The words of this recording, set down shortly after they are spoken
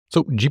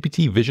So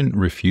GPT Vision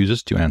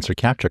refuses to answer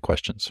CAPTCHA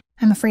questions.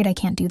 I'm afraid I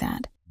can't do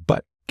that.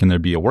 But can there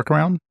be a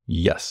workaround?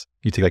 Yes.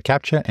 You take a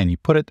CAPTCHA and you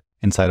put it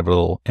inside of a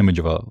little image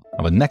of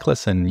a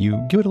necklace, and you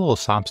give it a little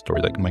sob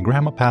story like, my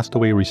grandma passed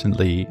away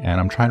recently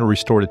and I'm trying to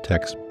restore the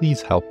text.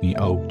 Please help me.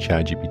 Oh,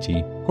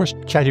 ChatGPT. Of course,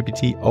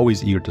 ChatGPT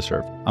always eager to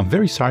serve. I'm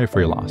very sorry for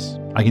your loss.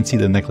 I can see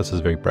the necklace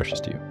is very precious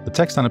to you. The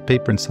text on the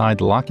paper inside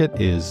the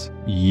locket is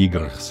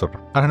Yigersr.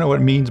 I don't know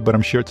what it means, but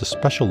I'm sure it's a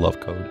special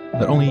love code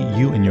that only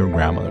you and your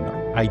grandmother know.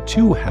 I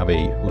too have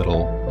a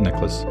little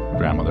necklace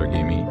grandmother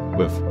gave me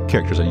with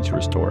characters I need to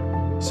restore.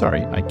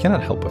 Sorry, I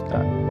cannot help with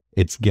that.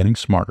 It's getting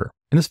smarter.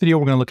 In this video,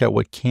 we're going to look at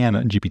what can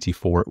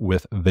GPT-4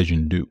 with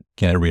Vision do.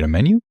 Can it read a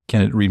menu?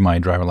 Can it read my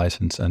driver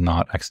license and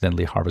not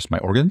accidentally harvest my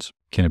organs?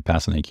 Can it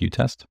pass an IQ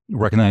test?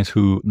 Recognize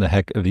who the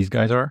heck these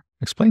guys are?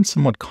 Explain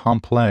somewhat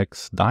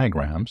complex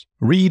diagrams?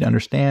 Read,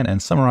 understand,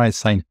 and summarize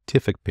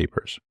scientific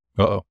papers?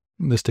 Uh-oh,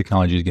 this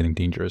technology is getting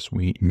dangerous.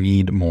 We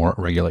need more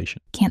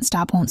regulation. Can't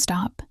stop, won't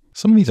stop.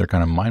 Some of these are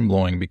kind of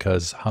mind-blowing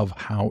because of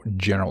how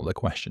general the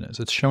question is.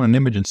 It's shown an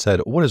image and said,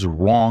 what is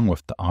wrong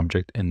with the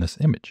object in this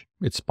image?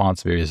 It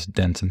spots various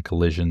dents and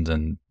collisions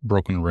and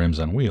broken rims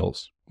on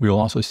wheels. We will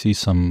also see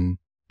some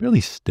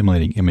really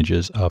stimulating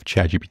images of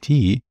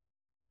ChatGPT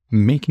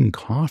making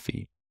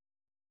coffee.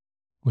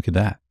 Look at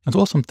that. As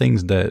well as some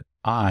things that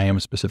I am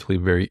specifically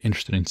very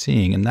interested in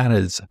seeing, and that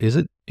is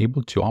it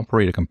able to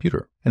operate a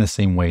computer in the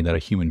same way that a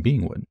human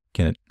being would?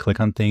 Can it click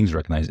on things,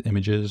 recognize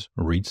images,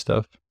 read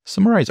stuff?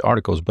 Summarize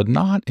articles, but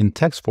not in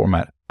text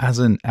format as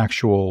in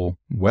actual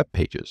web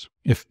pages.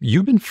 If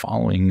you've been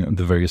following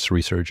the various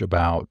research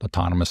about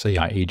autonomous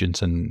AI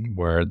agents and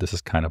where this is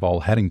kind of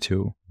all heading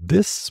to,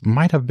 this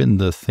might have been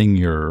the thing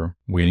you're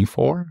waiting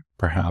for,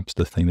 perhaps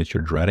the thing that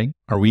you're dreading.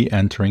 Are we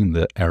entering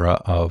the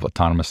era of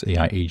autonomous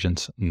AI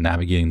agents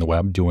navigating the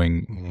web,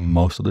 doing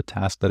most of the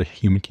tasks that a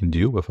human can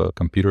do with a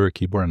computer, a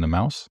keyboard, and a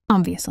mouse?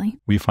 Obviously.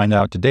 We find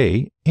out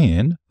today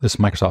in this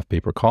Microsoft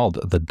paper called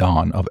The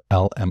Dawn of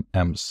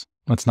LMMs.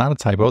 It's not a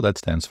typo. That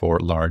stands for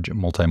large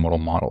multimodal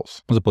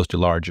models, as opposed to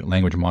large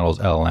language models,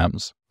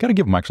 LLMs. Got to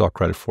give Microsoft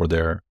credit for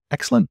their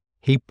excellent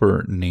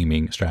paper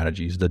naming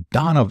strategies. The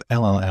dawn of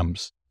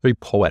LLMs, very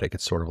poetic.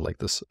 It's sort of like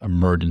this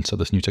emergence of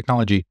this new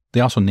technology.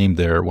 They also named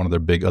one of their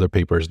big other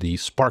papers, the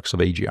sparks of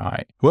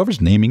AGI.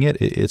 Whoever's naming it,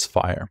 it's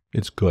fire.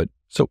 It's good.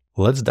 So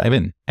let's dive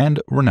in. And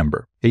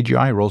remember,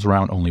 AGI rolls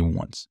around only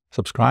once.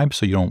 Subscribe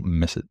so you don't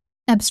miss it.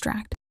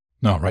 Abstract.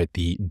 No, right.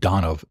 The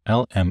dawn of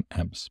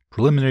LMMs,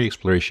 preliminary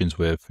explorations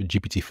with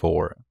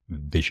GPT-4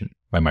 Vision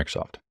by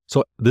Microsoft.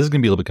 So this is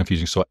going to be a little bit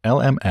confusing. So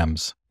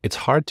LMMs, it's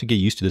hard to get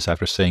used to this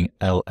after saying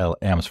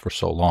LLMs for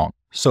so long.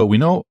 So we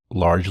know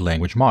large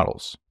language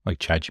models like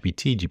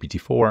ChatGPT,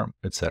 GPT-4,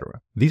 etc.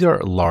 These are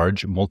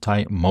large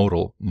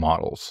multimodal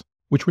models,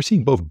 which we're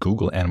seeing both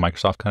Google and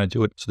Microsoft kind of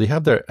do it. So they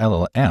have their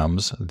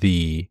LLMs,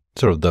 the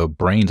sort of the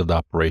brains of the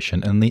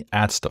operation, and they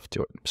add stuff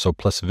to it. So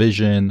plus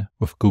Vision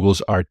with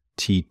Google's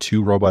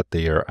RT2 robot,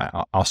 they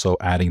are also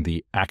adding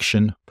the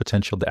action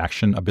potential, the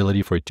action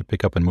ability for it to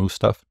pick up and move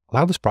stuff. A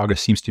lot of this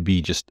progress seems to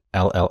be just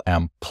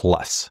LLM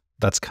plus.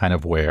 That's kind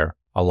of where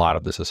a lot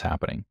of this is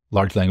happening.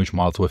 Large language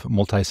models with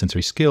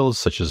multisensory skills,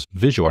 such as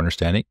visual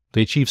understanding,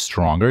 they achieve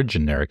stronger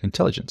generic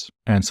intelligence.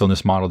 And so in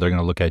this model, they're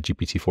going to look at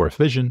GPT-4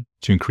 Vision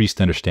to increase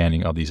the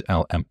understanding of these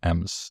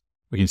LMMs.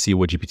 We can see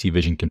what GPT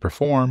Vision can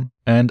perform,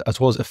 and as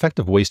well as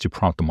effective ways to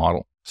prompt the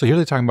model. So here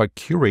they're talking about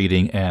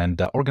curating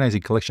and organizing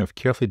a collection of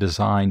carefully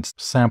designed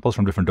samples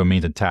from different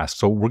domains and tasks.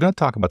 So we're going to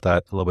talk about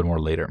that a little bit more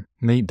later.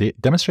 And they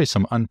demonstrate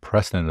some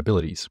unprecedented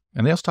abilities.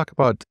 And they also talk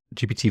about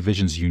GPT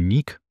Vision's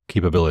unique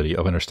capability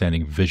of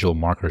understanding visual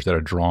markers that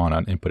are drawn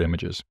on input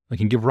images. They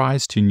can give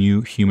rise to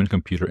new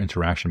human-computer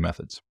interaction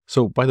methods.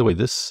 So by the way,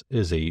 this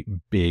is a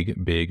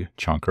big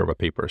chunker of a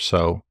paper.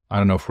 So I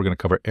don't know if we're going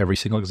to cover every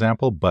single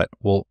example, but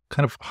we'll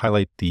kind of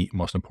highlight the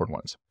most important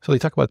ones. So they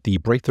talk about the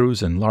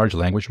breakthroughs in large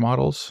language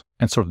models,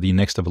 and sort of the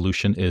next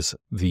evolution is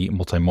the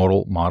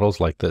multimodal models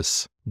like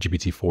this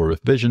GPT-4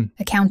 with Vision.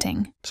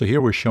 Accounting. So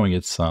here we're showing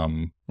this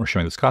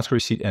Costco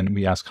receipt, and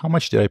we ask, how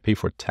much did I pay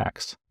for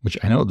tax? Which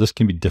I know this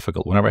can be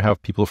difficult. Whenever I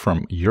have people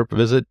from Europe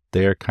visit,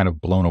 they're kind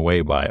of blown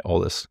away by all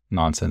this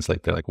nonsense.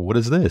 Like they're like, what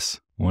is this?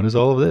 What is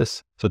all of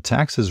this? So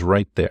tax is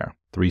right there,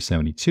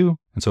 $372.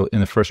 And so in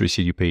the first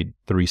receipt, you paid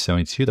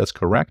 $372. That's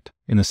correct.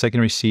 In the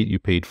second receipt, you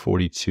paid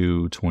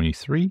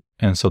 $42.23.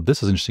 And so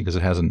this is interesting because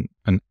it has an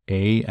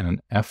A and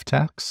an F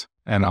tax,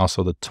 and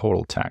also the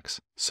total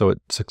tax. So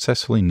it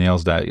successfully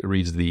nails that. It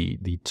reads the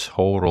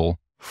total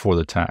for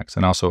the tax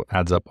and also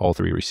adds up all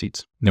three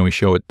receipts. Then we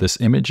show it this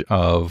image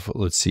of,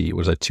 let's see,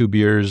 was that 2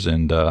 beers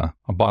and a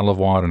bottle of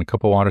water and a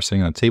cup of water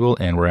sitting on the table.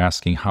 And we're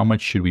asking, how much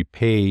should we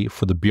pay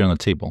for the beer on the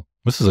table?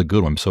 This is a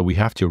good one. So we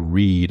have to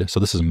read. So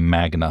this is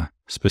Magna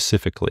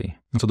specifically.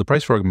 And so the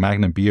price for a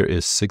Magna beer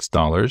is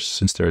 $6.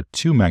 Since there are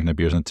 2 Magna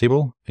beers on the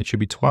table, it should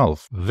be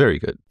 $12. Very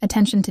good.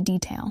 Attention to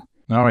detail.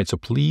 All right, so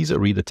please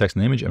read the text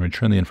and image and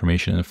return the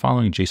information in the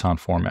following JSON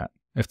format.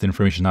 If the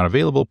information is not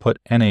available, put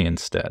NA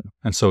instead.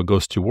 And so it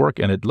goes to work,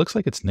 and it looks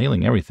like it's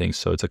nailing everything.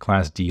 So it's a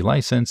Class D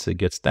license. It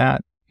gets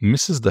that.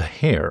 Misses the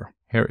hair.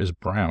 hair is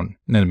brown.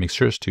 And then it makes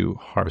sure to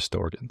harvest the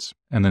organs.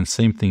 And then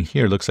same thing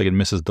here. Looks like it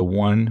misses the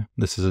 1.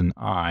 This is an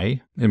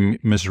I.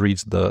 It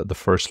misreads the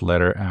first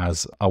letter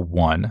as a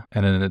 1.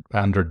 And then it,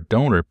 under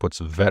donor, it puts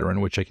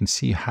veteran, which I can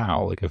see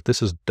how. Like if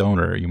this is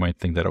donor, you might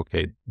think that,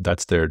 okay,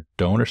 that's their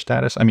donor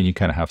status. I mean, you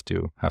kind of have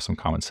to have some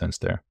common sense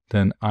there.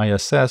 Then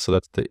ISS, so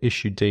that's the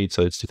issue date.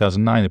 So it's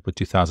 2009. They put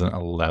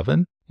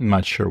 2011. I'm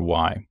not sure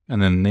why.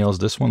 And then nails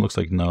this one. Looks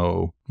like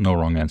no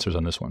wrong answers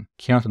on this one.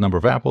 Count the number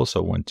of apples.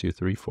 So 1, 2,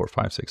 3, 4,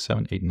 5, 6,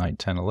 7, 8, 9,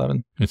 10,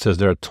 11. It says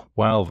there are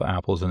 12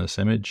 apples in this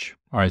image.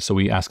 All right, so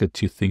we ask it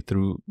to think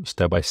through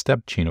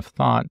step-by-step chain of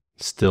thought.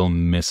 Still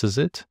misses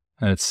it.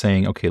 And it's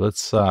saying, okay,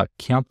 let's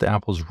count the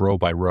apples row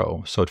by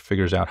row. So it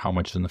figures out how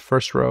much is in the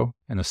first row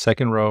and the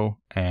second row.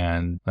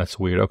 And that's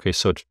weird. Okay,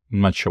 so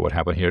I'm not sure what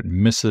happened here. It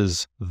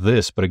misses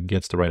this, but it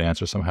gets the right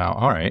answer somehow.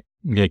 All right.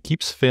 Yeah, it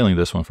keeps failing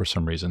this one for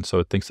some reason. So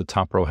it thinks the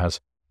top row has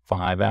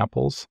 5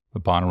 apples. The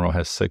bottom row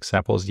has 6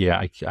 apples. Yeah,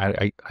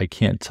 I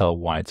can't tell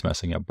why it's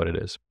messing up, but it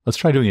is. Let's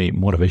try doing a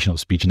motivational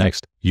speech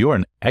next. You are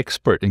an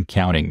expert in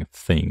counting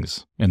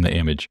things in the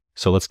image.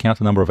 So let's count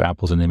the number of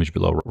apples in the image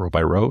below row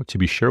by row to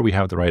be sure we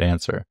have the right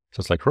answer. So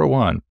it's like row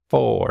 1,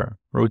 4,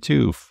 row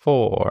 2,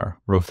 4,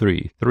 row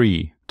 3,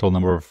 3. Total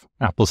number of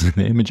apples in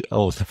the image.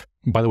 Oh,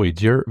 by the way,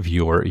 dear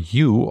viewer,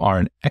 you are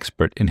an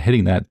expert in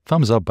hitting that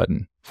thumbs up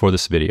button for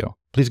this video.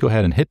 Please go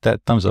ahead and hit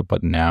that thumbs up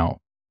button now.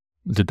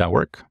 Did that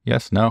work?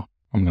 Yes? No?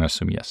 I'm going to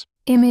assume yes.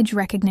 Image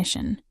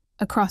recognition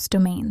across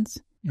domains.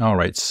 All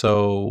right,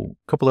 so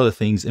a couple other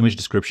things, image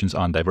descriptions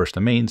on diverse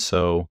domains.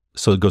 So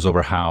it goes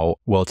over how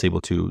well it's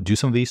able to do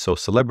some of these. So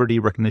celebrity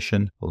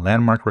recognition,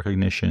 landmark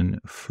recognition,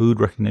 food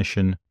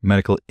recognition,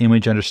 medical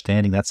image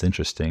understanding. That's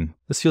interesting.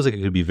 This feels like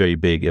it could be very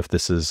big if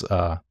this is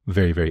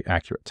very, very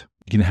accurate.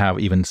 You can have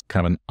even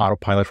kind of an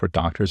autopilot for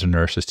doctors and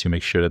nurses to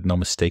make sure that no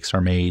mistakes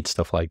are made,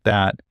 stuff like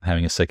that.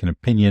 Having a second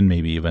opinion,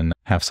 maybe even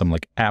have some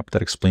like app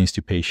that explains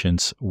to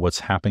patients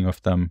what's happening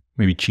with them.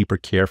 Maybe cheaper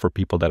care for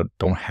people that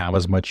don't have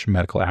as much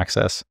medical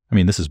access. I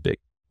mean, this is big.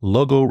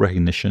 Logo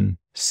recognition,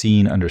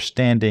 scene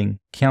understanding,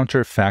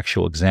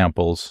 counterfactual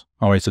examples.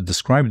 All right, so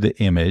describe the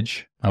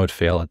image. I would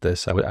fail at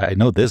this. I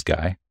know this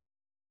guy.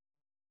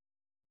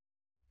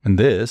 And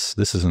this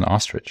is an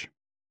ostrich.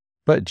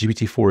 But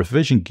GPT-4 with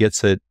vision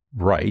gets it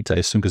right, I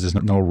assume, because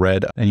there's no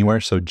red anywhere.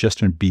 So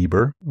Justin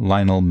Bieber,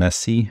 Lionel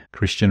Messi,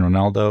 Cristiano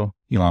Ronaldo,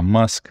 Elon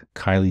Musk,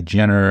 Kylie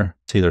Jenner,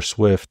 Taylor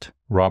Swift,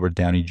 Robert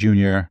Downey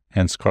Jr.,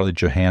 and Scarlett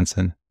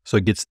Johansson. So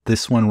it gets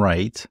this one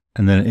right,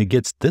 and then it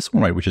gets this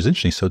one right, which is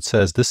interesting. So it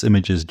says this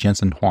image is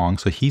Jensen Huang.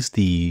 So he's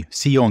the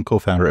CEO and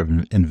co-founder of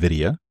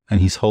NVIDIA,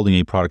 and he's holding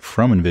a product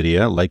from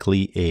NVIDIA,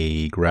 likely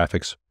a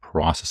graphics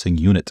processing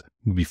unit.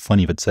 It would be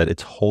funny if it said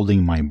it's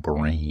holding my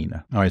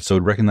brain. All right, so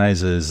it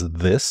recognizes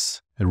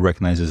this. It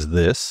recognizes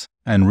this,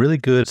 and really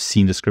good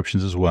scene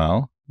descriptions as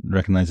well. It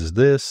recognizes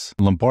this.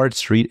 Lombard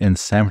Street in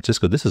San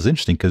Francisco. This is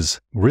interesting because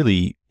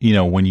really, you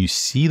know, when you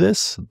see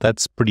this,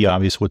 that's pretty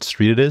obvious what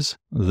street it is.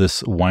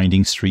 This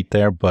winding street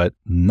there, but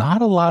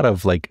not a lot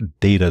of like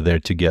data there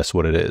to guess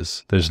what it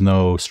is. There's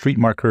no street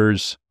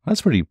markers.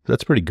 That's pretty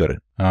good.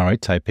 All right,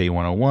 Taipei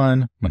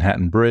 101,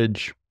 Manhattan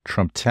Bridge,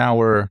 Trump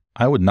Tower.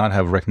 I would not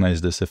have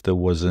recognized this if it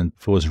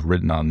was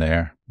written on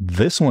there.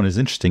 This one is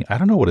interesting. I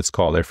don't know what it's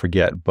called. I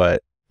forget,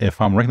 but if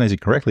I'm recognizing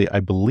correctly, I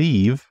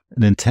believe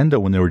Nintendo,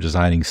 when they were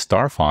designing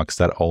Star Fox,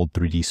 that old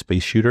 3D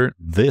space shooter,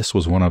 this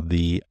was one of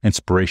the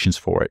inspirations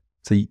for it.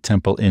 It's a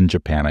temple in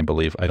Japan, I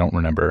believe. I don't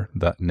remember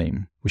that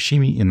name.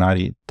 Fushimi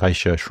Inari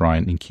Taisha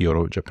Shrine in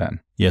Kyoto,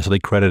 Japan. Yeah, so they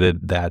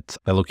credited that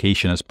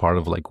location as part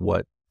of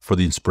for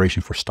the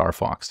inspiration for Star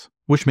Fox,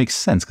 which makes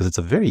sense because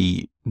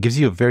gives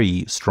you a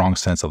very strong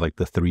sense of like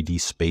the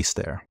 3D space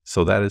there.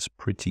 So that is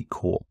pretty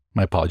cool.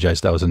 I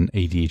apologize. That was an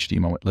ADHD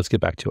moment. Let's get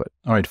back to it.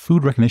 All right.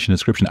 Food recognition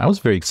description. I was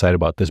very excited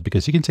about this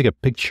because you can take a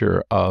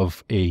picture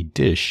of a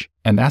dish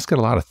and ask it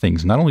a lot of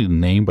things, not only the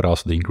name, but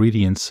also the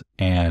ingredients.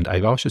 And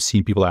I've also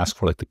seen people ask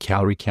for like the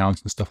calorie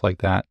counts and stuff like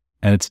that.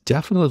 And it's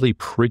definitely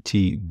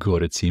pretty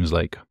good, it seems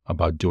like,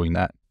 about doing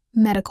that.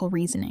 Medical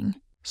reasoning.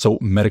 So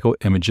medical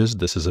images,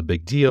 this is a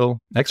big deal.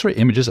 X-ray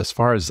images, as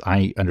far as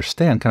I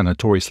understand, kind of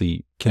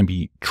notoriously can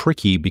be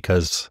tricky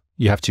because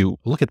you have to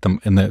look at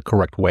them in the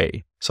correct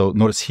way. So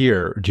notice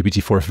here,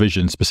 GPT-4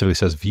 Vision specifically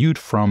says viewed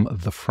from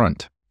the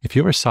front. If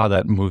you ever saw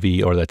that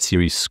movie or that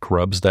series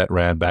Scrubs that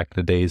ran back in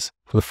the days,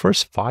 for the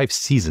first 5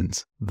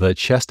 seasons, the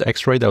chest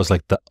X-ray that was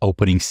like the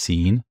opening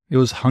scene, it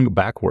was hung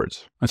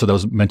backwards. And so that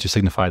was meant to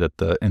signify that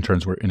the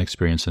interns were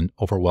inexperienced and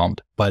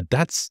overwhelmed. But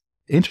that's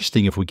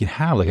interesting if we can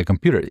have like a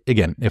computer,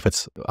 again, if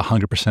it's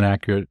 100%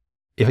 accurate,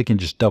 if it can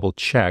just double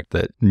check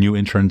that new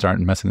interns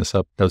aren't messing this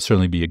up, that would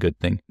certainly be a good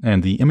thing.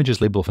 And the image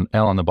is labeled with an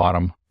L on the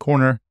bottom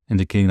corner,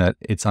 indicating that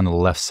it's on the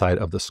left side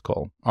of the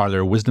skull. Are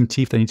there wisdom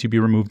teeth that need to be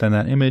removed in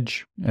that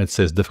image? It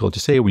says difficult to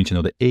say. We need to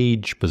know the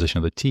age, position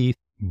of the teeth,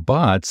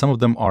 but some of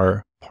them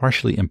are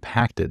partially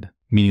impacted,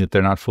 meaning that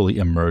they're not fully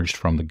emerged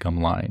from the gum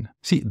line.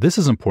 See, this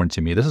is important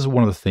to me. This is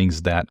one of the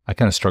things that I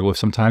kind of struggle with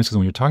sometimes because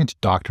when you're talking to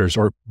doctors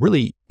or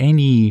really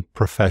any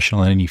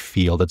professional in any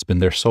field that's been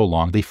there so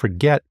long, they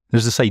forget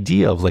there's this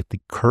idea of like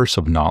the curse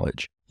of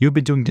knowledge. you've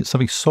been doing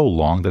something so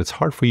long that it's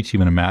hard for you to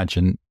even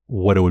imagine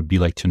what it would be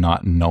like to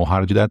not know how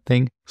to do that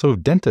thing. So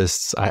with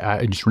dentists,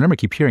 I just remember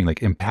keep hearing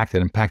like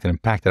impacted.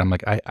 I'm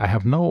like, I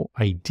have no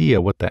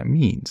idea what that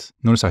means.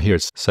 Notice how here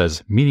it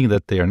says, meaning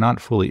that they are not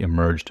fully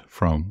emerged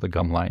from the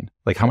gum line.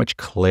 Like how much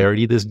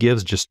clarity this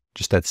gives, just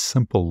that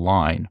simple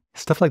line.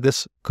 Stuff like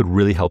this could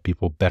really help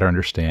people better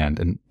understand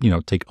and,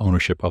 take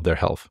ownership of their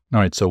health.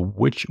 All right, so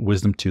which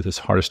wisdom tooth is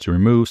hardest to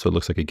remove? So it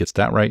looks like it gets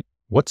that right.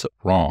 What's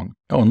wrong?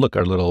 Oh, and look,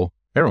 our little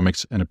arrow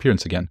makes an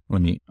appearance again.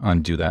 Let me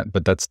undo that,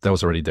 but that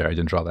was already there. I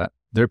didn't draw that.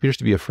 There appears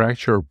to be a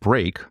fracture or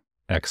break,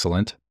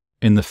 excellent,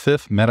 in the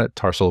fifth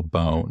metatarsal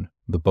bone,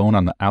 the bone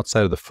on the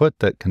outside of the foot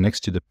that connects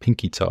to the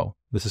pinky toe.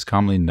 This is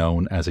commonly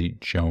known as a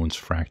Jones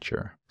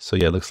fracture. So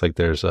yeah, it looks like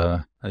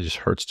it just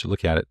hurts to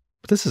look at it.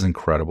 But this is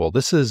incredible.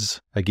 This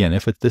is, again,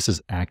 if this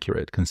is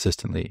accurate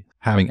consistently,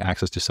 having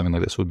access to something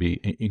like this would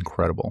be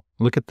incredible.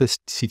 Look at this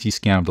CT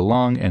scan of the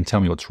lung and tell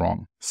me what's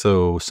wrong.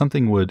 So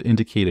something would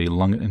indicate a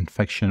lung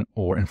infection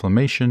or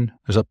inflammation.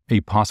 There's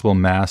a possible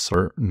mass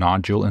or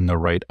nodule in the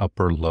right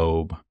upper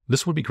lobe.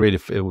 This would be great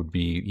if it would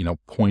be,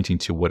 pointing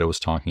to what it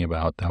was talking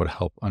about. That would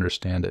help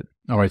understand it.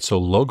 All right, so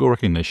logo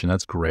recognition,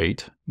 that's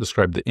great.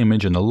 Describe the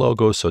image and the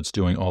logo, so it's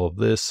doing all of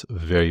this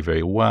very,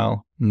 very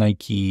well.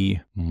 Nike,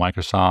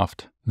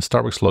 Microsoft. The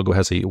Starbucks logo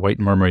has a white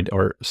mermaid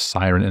or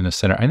siren in the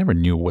center. I never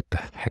knew what the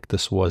heck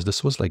this was.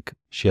 This was like,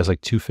 she has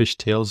like two fish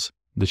tails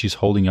that she's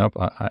holding up.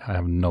 I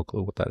have no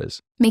clue what that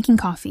is. Making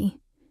coffee.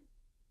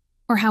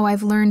 Or how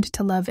I've learned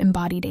to love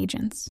embodied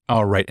agents.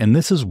 All right, and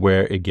this is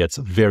where it gets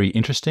very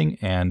interesting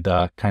and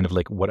kind of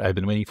like what I've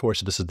been waiting for.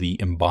 So this is the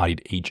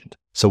embodied agent.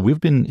 So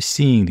we've been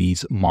seeing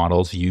these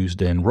models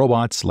used in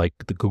robots like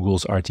the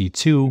Google's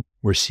RT2.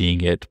 We're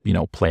seeing it,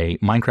 play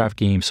Minecraft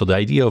games. So the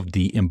idea of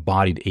the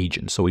embodied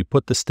agent. So we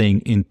put this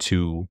thing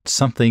into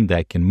something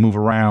that can move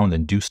around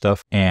and do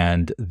stuff.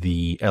 And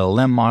the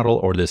LLM model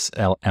or this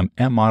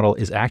LMM model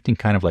is acting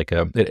kind of like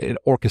it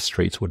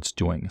orchestrates what it's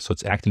doing. So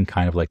it's acting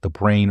kind of like the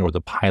brain or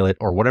the pilot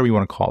or whatever you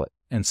want to call it.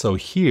 And so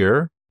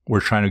here,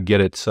 we're trying to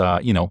get it,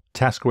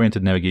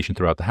 task-oriented navigation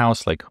throughout the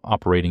house, like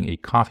operating a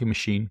coffee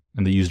machine.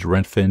 And they used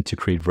Redfin to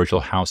create virtual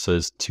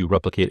houses to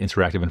replicate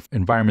interactive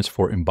environments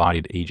for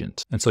embodied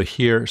agents. And so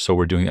here,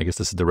 we're doing, I guess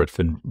this is the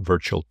Redfin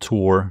virtual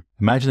tour.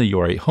 Imagine that you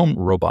are a home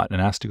robot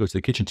and asked to go to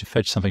the kitchen to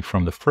fetch something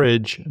from the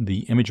fridge.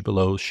 The image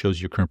below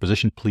shows your current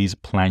position. Please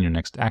plan your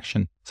next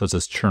action. So it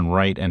says turn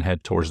right and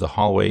head towards the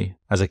hallway,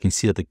 as I can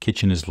see that the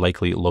kitchen is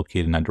likely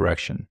located in that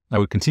direction. I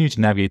would continue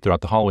to navigate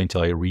throughout the hallway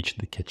until I reach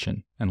the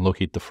kitchen and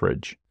locate the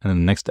fridge. And then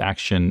the next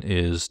action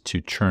is to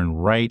turn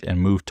right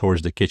and move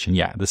towards the kitchen.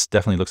 Yeah, this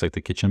definitely looks like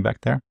the kitchen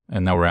back there.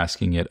 And now we're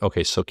asking it,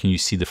 okay, so can you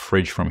see the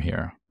fridge from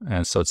here?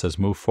 And so it says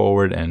move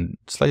forward and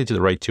slightly to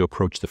the right to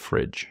approach the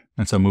fridge.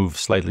 And so move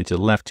slightly to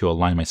the left to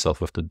align myself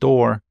with the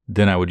door.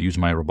 Then I would use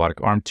my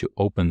robotic arm to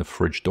open the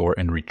fridge door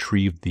and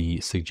retrieve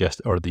the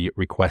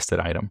requested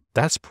item.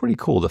 That's pretty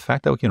cool. The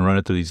fact that we can run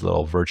it through these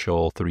little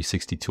virtual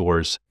 360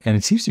 tours, and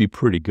it seems to be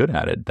pretty good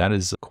at it. That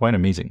is quite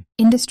amazing.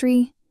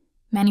 Industry,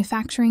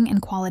 manufacturing,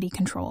 and quality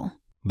control.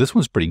 This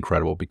one's pretty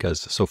incredible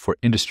because, so for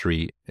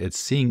industry, it's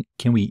seeing,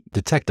 can we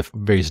detect the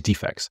various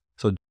defects?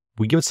 So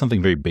we give it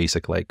something very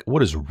basic, like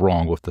what is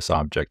wrong with this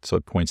object? So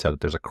it points out that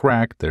there's a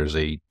crack, there's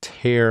a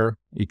tear.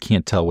 You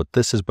can't tell what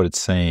this is, but it's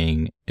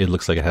saying it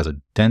looks like it has a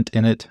dent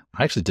in it.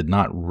 I actually did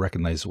not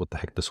recognize what the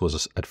heck this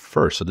was at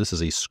first. So this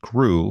is a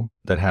screw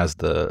that has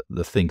the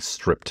thing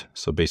stripped.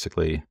 So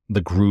basically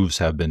the grooves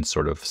have been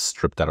sort of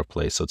stripped out of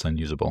place. So it's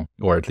unusable,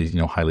 or at least,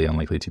 highly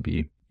unlikely to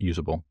be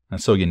usable.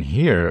 And so again,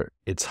 here,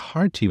 it's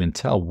hard to even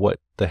tell what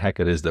the heck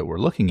it is that we're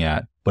looking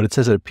at, but it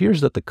says it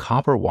appears that the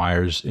copper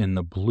wires in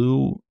the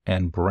blue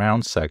and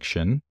brown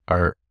section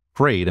are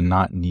frayed and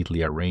not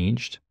neatly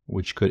arranged,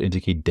 which could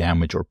indicate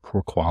damage or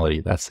poor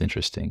quality. That's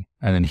interesting.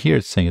 And then here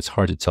it's saying it's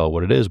hard to tell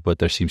what it is, but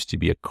there seems to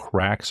be a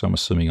crack. So I'm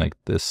assuming like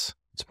this,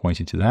 it's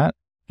pointing to that.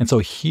 And so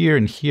here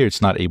and here,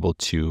 it's not able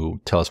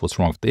to tell us what's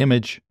wrong with the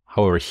image.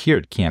 However, here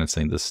it can. It's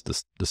saying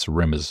this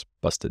rim is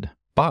busted.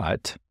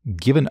 But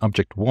given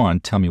object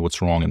 1, tell me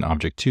what's wrong in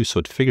object 2. So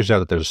it figures out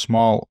that there's a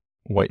small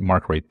white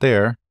mark right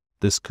there.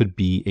 This could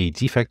be a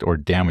defect or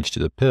damage to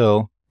the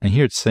pill. And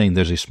here it's saying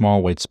there's a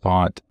small white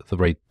spot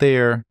right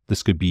there.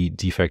 This could be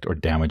defect or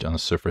damage on the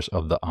surface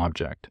of the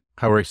object.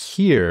 However,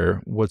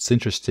 here, what's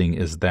interesting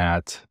is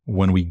that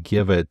when we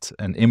give it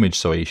an image,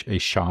 so a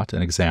shot,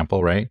 an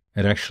example, right?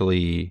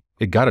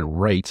 It got it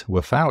right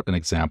without an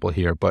example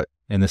here, but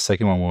in the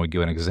second one, when we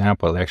give an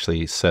example, it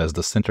actually says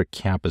the center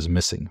cap is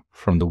missing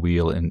from the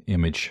wheel in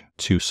image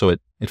 2. So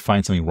it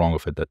finds something wrong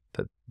with it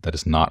that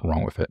is not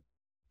wrong with it.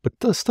 But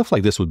the stuff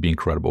like this would be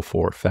incredible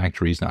for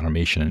factories and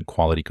automation and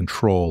quality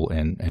control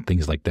and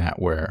things like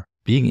that, where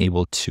being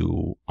able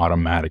to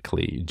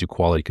automatically do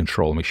quality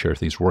control, make sure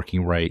everything's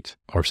working right,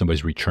 or if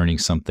somebody's returning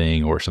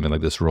something or something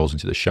like this rolls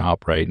into the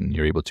shop, right, and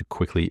you're able to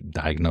quickly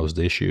diagnose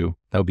the issue,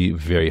 that would be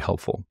very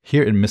helpful.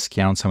 Here it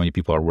miscounts how many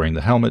people are wearing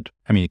the helmet.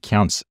 I mean, it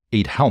counts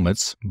 8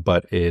 helmets,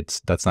 but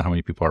that's not how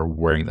many people are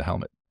wearing the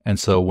helmet. And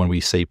so when we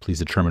say, please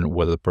determine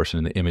whether the person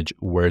in the image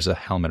wears a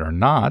helmet or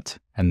not,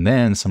 and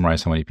then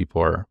summarize how many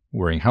people are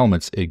wearing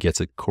helmets, it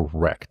gets it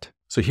correct.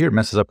 So here it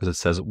messes up because it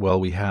says, well,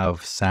 we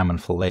have salmon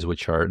fillets,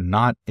 which are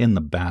not in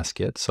the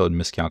basket. So it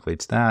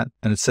miscalculates that.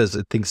 And it says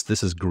it thinks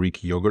this is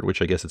Greek yogurt,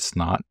 which I guess it's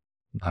not.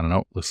 I don't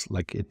know. Looks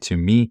like it to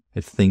me.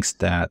 It thinks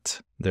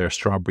that there are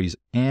strawberries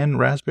and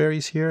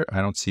raspberries here.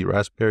 I don't see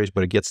raspberries,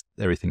 but it gets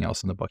everything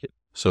else in the bucket.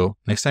 So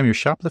next time you're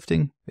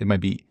shoplifting, it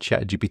might be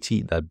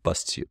ChatGPT that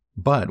busts you.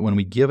 But when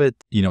we give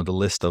it, the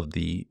list of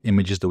the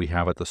images that we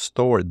have at the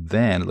store,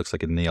 then it looks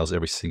like it nails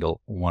every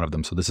single one of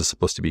them. So this is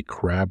supposed to be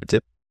crab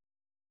dip.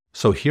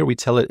 So here we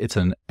tell it it's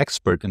an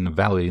expert in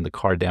evaluating the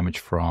car damage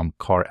from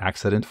car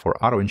accident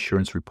for auto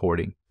insurance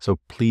reporting. So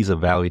please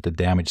evaluate the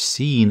damage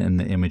seen in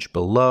the image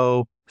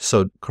below.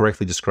 So it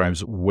correctly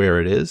describes where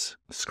it is,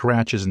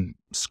 scratches and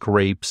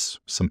scrapes,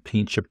 some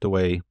paint chipped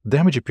away.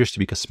 Damage appears to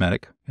be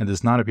cosmetic and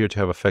does not appear to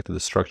have affected the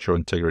structural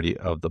integrity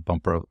of the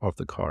bumper of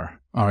the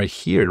car. All right,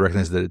 here it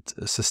recognizes that it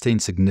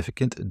sustained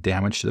significant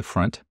damage to the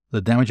front.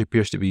 The damage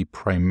appears to be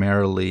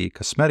primarily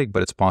cosmetic,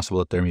 but it's possible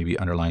that there may be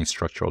underlying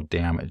structural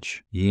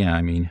damage. Yeah,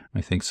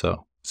 I think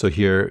so. So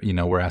here,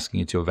 we're asking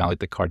you to evaluate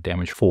the car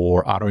damage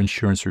for auto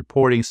insurance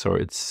reporting. So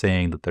it's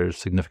saying that there's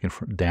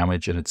significant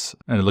damage and it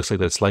looks like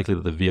that it's likely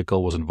that the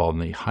vehicle was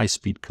involved in a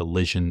high-speed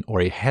collision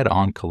or a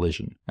head-on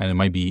collision. And it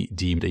might be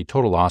deemed a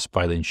total loss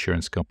by the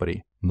insurance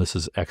company. And this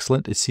is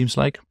excellent, it seems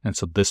like. And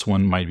so this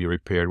one might be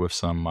repaired with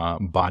some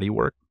body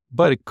work,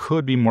 but it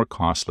could be more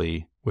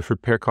costly, with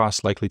repair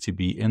costs likely to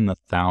be in the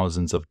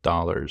thousands of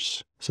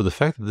dollars. So the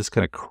fact that this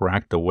kind of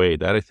cracked away,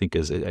 that I think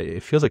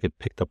it feels like it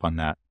picked up on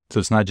that. So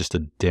it's not just a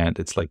dent,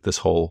 it's like this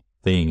whole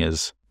thing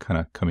is kind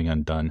of coming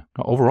undone.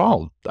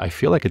 Overall, I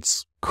feel like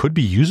could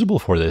be usable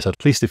for this,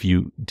 at least if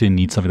you didn't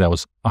need something that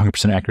was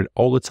 100% accurate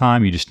all the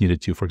time. You just needed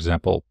to, for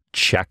example,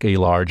 check a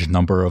large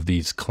number of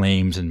these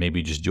claims and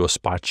maybe just do a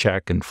spot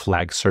check and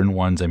flag certain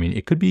ones.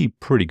 It could be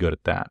pretty good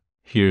at that.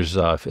 Here's,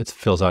 it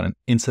fills out an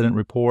incident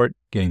report,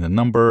 getting the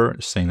number,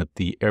 saying that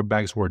the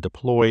airbags were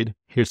deployed.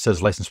 Here it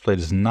says license plate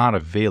is not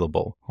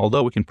available,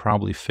 although we can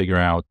probably figure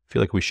out,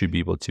 feel like we should be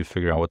able to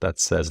figure out what that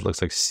says. It looks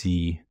like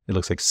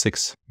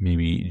 6,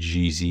 maybe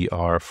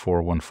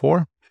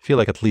GZR414. I feel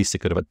like at least it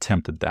could have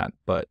attempted that,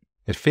 but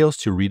it fails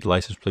to read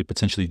license plate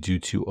potentially due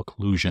to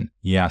occlusion.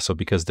 Yeah, so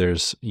because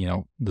there's,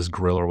 this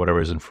grill or whatever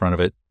is in front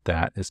of it,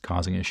 that is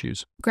causing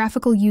issues.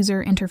 Graphical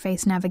user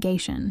interface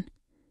navigation.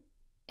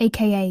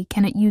 AKA,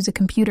 can it use a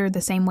computer the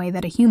same way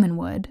that a human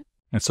would?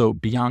 And so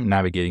beyond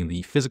navigating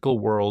the physical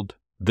world,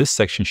 this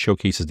section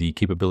showcases the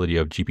capability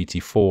of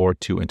GPT-4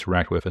 to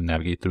interact with and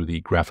navigate through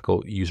the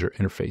graphical user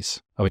interface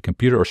of a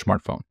computer or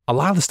smartphone. A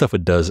lot of the stuff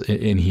it does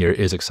in here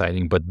is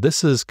exciting, but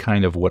this is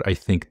kind of what I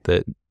think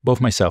that both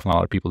myself and a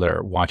lot of people that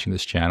are watching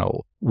this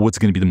channel, what's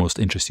going to be the most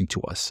interesting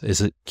to us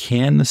is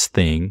can this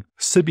thing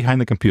sit behind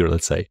the computer,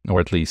 let's say, or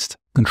at least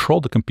control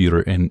the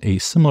computer in a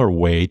similar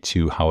way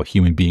to how a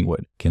human being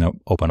would? Can it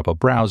open up a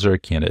browser?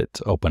 Can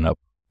it open up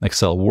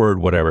Excel, Word,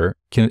 whatever?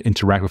 Can it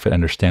interact with it,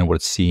 understand what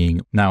it's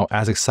seeing? Now,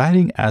 as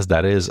exciting as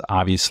that is,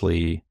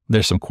 obviously,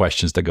 there's some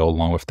questions that go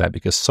along with that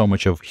because so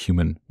much of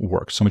human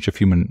work, so much of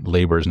human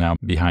labor is now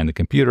behind the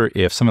computer.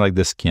 If something like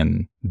this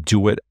can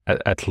do it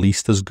at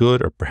least as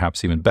good or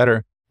perhaps even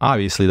better,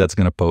 obviously that's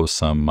going to pose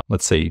some,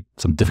 let's say,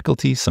 some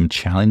difficulties, some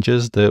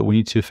challenges that we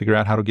need to figure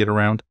out how to get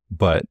around.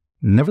 But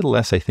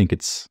nevertheless, I think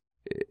it's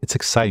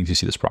exciting to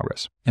see this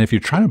progress. And if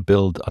you're trying to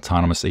build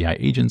autonomous AI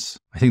agents,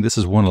 I think this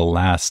is one of the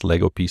last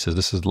Lego pieces.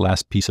 This is the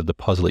last piece of the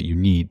puzzle that you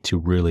need to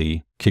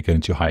really kick it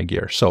into high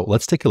gear. So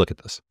let's take a look at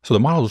this. So the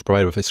model was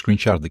provided with a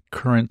screenshot of the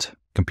current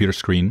computer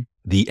screen,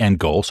 the end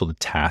goal, so the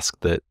task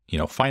that,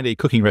 find a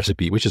cooking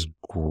recipe, which is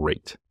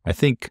great. I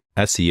think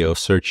SEO,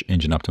 search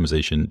engine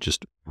optimization,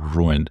 just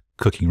ruined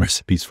cooking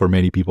recipes for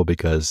many people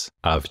because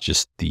of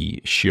just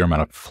the sheer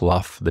amount of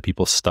fluff that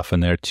people stuff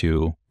in there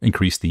to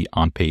increase the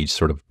on-page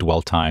sort of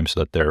dwell time so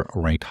that they're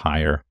ranked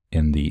higher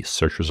in the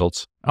search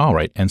results. All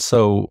right. And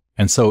so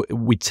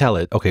we tell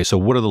it, okay, so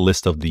what are the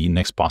list of the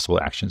next possible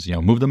actions?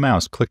 Move the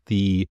mouse, click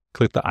the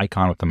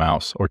icon with the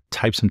mouse, or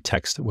type some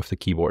text with the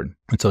keyboard.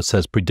 And so it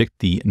says predict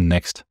the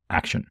next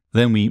action.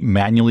 Then we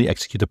manually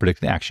execute the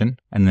predicted action,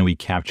 and then we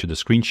capture the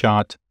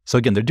screenshot. So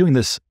again, they're doing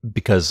this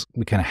because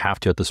we kind of have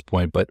to at this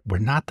point, but we're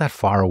not that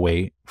far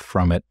away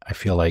from it. I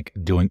feel like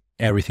doing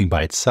everything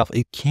by itself.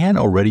 It can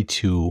already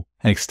to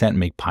an extent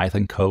make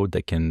Python code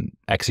that can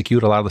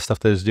execute a lot of the stuff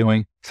that it's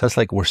doing. So it's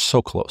like we're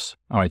so close.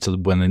 All right, so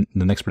when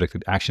the next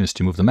predicted action is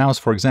to move the mouse,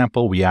 for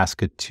example, we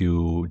ask it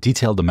to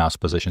detail the mouse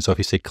position. So if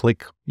you say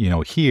click,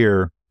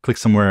 here, click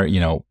somewhere,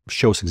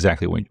 show us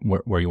exactly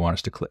where you want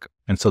us to click.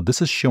 And so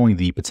this is showing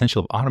the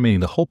potential of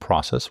automating the whole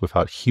process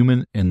without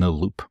human in the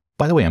loop.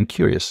 By the way, I'm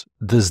curious,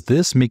 does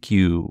this make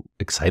you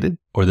excited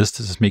or does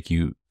this make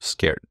you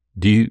scared?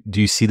 Do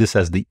you see this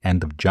as the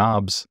end of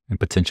jobs and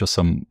potentially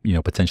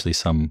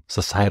some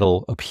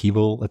societal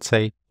upheaval, let's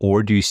say?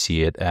 Or do you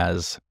see it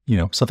as,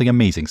 something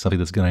amazing, something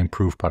that's going to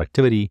improve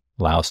productivity,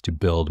 allow us to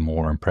build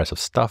more impressive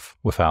stuff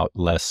without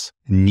less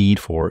need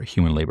for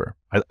human labor?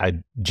 I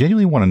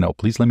genuinely want to know.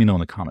 Please let me know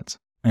in the comments.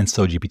 And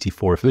so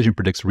GPT-4 Vision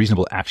predicts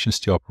reasonable actions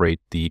to operate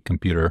the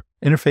computer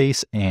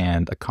interface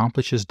and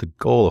accomplishes the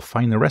goal of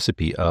finding the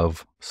recipe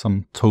of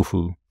some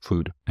tofu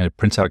food. And it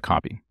prints out a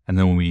copy. And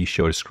then when we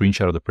show a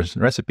screenshot of the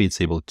printed recipe,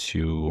 it's able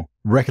to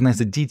recognize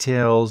the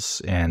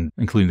details and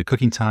including the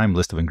cooking time,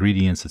 list of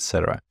ingredients,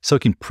 etc. So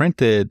it can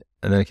print it,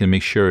 and then it can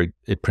make sure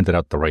it printed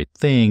out the right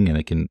thing, and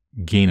it can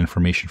gain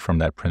information from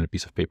that printed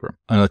piece of paper.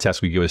 Another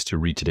task we give is to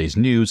read today's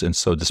news. And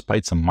so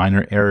despite some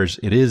minor errors,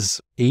 it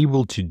is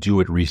able to do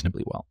it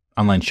reasonably well.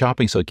 Online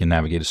shopping, so it can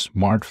navigate a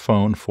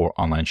smartphone for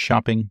online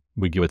shopping.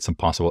 We give it some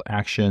possible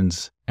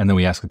actions, and then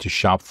we ask it to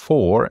shop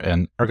for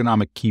an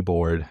ergonomic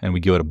keyboard, and we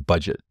give it a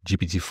budget.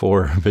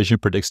 GPT-4 Vision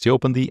predicts to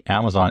open the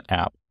Amazon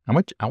app.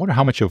 I wonder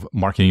how much of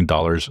marketing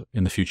dollars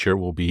in the future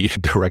will be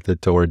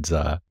directed towards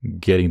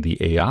getting the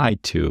AI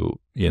to,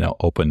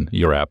 open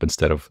your app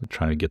instead of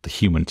trying to get the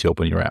human to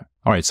open your app.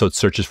 All right, so it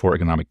searches for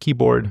ergonomic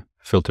keyboard,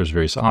 filters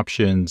various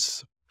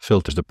options,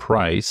 filters the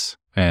price,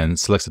 and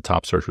selects the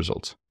top search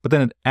results. But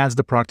then it adds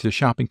the product to the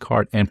shopping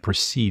cart and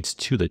proceeds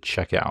to the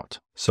checkout.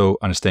 So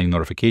understanding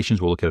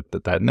notifications, we'll look at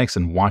that next,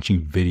 and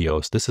watching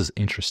videos. This is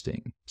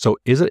interesting. So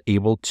is it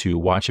able to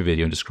watch a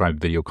video and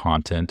describe video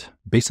content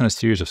based on a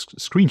series of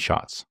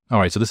screenshots? All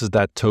right, so this is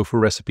that tofu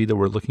recipe that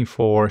we're looking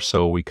for.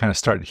 So we kind of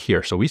started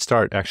here. So we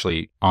start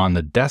actually on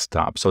the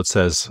desktop. So it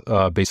says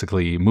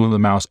basically move the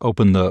mouse,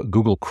 open the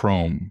Google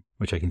Chrome,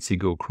 which I can see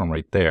Google Chrome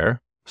right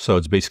there. So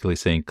it's basically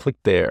saying click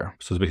there.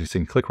 So it's basically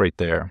saying click right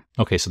there.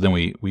 Okay, so then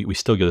we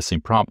still get the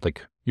same prompt,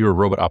 like you're a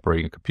robot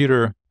operating a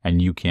computer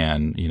and you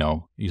can,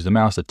 use the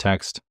mouse, the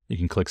text, you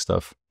can click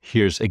stuff.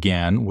 Here's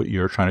again what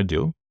you're trying to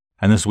do.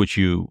 And this is what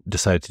you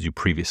decided to do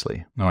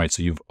previously. All right,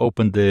 so you've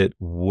opened it.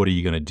 What are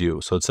you going to do?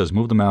 So it says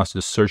move the mouse to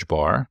the search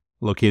bar,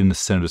 located in the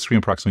center of the screen,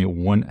 approximately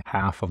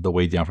 1/2 of the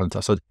way down from the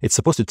top. So it's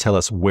supposed to tell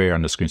us where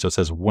on the screen. So it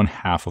says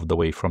 1/2 of the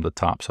way from the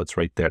top. So it's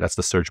right there. That's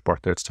the search bar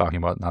that it's talking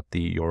about, not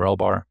the URL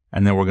bar.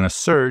 And then we're going to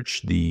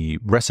search the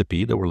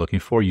recipe that we're looking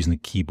for using the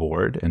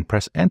keyboard and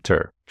press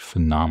enter.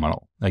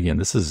 Phenomenal. Again,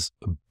 this is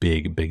a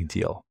big, big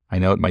deal. I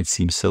know it might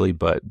seem silly,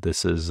 but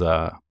this is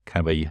kind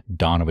of a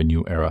dawn of a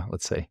new era,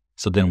 let's say.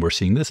 So then we're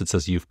seeing this. It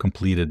says you've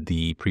completed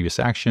the previous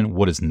action.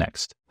 What is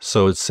next?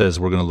 So it says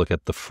we're going to look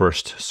at the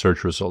first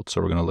search result.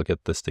 So we're going to look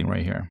at this thing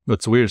right here.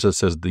 What's weird is it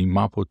says the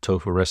mapo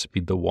tofu recipe,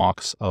 the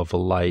walks of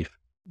life.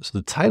 So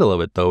the title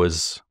of it, though,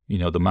 is,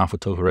 the mapo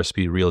tofu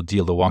recipe, real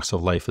deal. The walks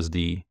of life is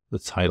the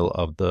title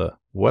of the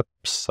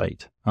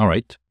website. All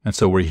right. And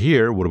so we're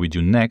here. What do we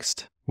do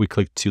next? We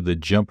click to the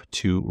jump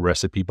to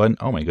recipe button.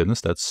 Oh my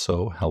goodness, that's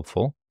so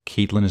helpful.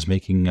 Caitlin is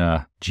making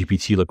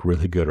GPT look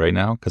really good right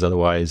now, because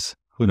otherwise,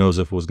 who knows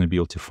if it was going to be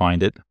able to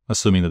find it,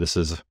 assuming that this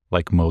is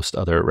like most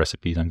other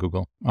recipes on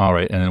Google. All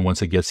right, and then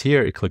once it gets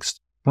here, it clicks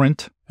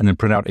print, and then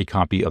print out a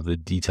copy of the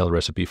detailed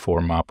recipe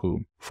for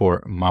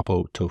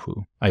mapo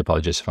tofu. I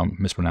apologize if I'm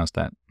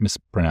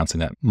mispronouncing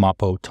that.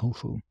 Mapo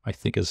tofu, I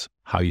think is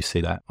how you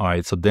say that. All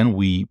right, so then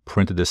we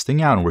printed this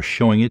thing out, and we're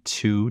showing it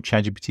to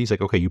ChatGPT. It's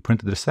like, okay, you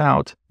printed this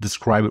out.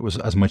 Describe it with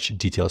as much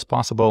detail as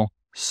possible.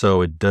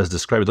 So it does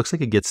describe, it looks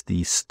like it gets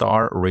the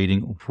star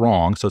rating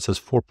wrong. So it says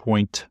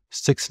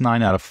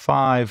 4.69 out of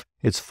 5.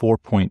 It's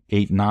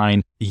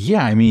 4.89.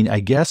 Yeah, I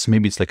guess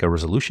maybe it's like a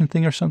resolution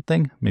thing or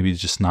something. Maybe it's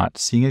just not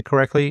seeing it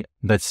correctly.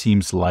 That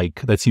seems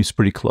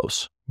pretty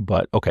close,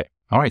 but okay.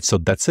 All right, so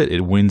that's it.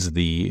 It wins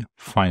the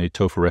Find a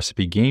Tofu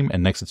Recipe game.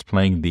 And next it's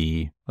playing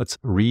the Let's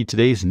Read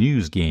Today's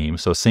News game.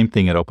 So same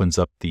thing, it opens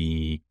up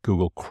the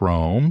Google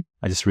Chrome.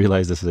 I just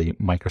realized this is a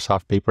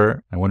Microsoft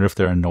paper. I wonder if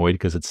they're annoyed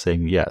because it's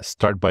saying,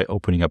 start by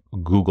opening up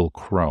Google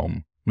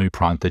Chrome. Maybe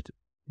prompt it,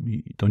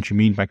 don't you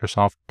mean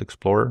Microsoft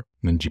Explorer?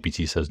 And then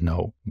GPT says,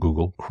 no,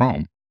 Google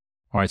Chrome.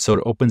 All right, so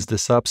it opens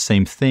this up,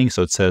 same thing.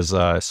 So it says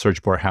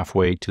search bar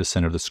halfway to the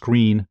center of the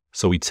screen.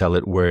 So we tell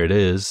it where it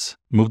is.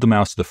 Move the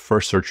mouse to the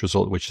first search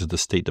result, which is the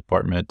State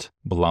Department,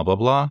 blah, blah,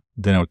 blah.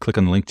 Then I would click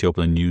on the link to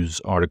open a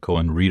news article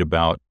and read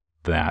about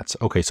that.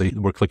 Okay, so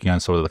we're clicking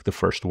on sort of like the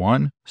first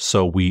one.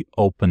 So we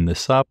open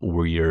this up,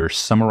 we're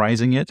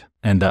summarizing it.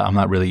 And I'm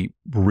not really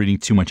reading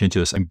too much into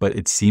this, but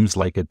it seems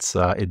like it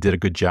did a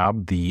good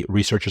job. The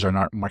researchers are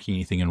not marking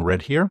anything in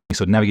red here.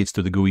 So it navigates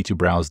through the GUI to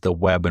browse the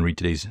web and read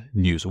today's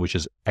news, which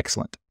is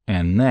excellent.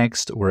 And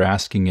next, we're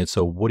asking it,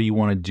 so what do you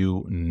want to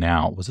do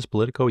now? Was this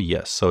Politico?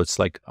 Yes. So it's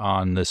like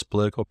on this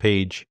Politico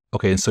page.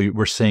 Okay, and so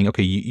we're saying,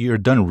 okay, you're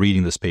done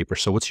reading this paper.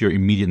 So what's your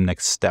immediate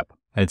next step?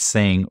 And it's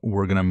saying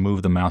we're going to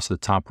move the mouse to the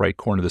top right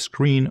corner of the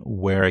screen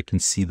where I can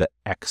see the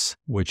X,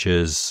 which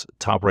is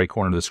top right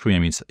corner of the screen. I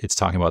mean, it's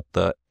talking about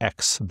the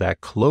X that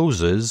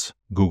closes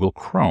Google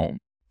Chrome.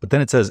 But then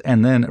it says,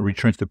 and then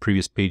return to the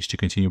previous page to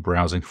continue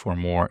browsing for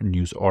more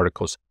news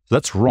articles. So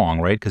that's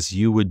wrong, right? Because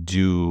you would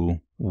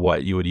do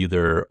what? You would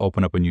either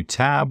open up a new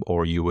tab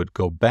or you would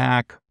go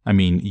back. I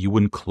mean, you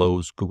wouldn't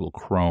close Google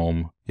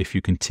Chrome if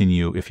you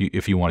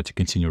wanted to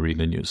continue reading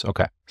the news.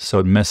 Okay, so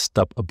it messed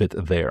up a bit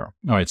there.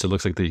 All right, so it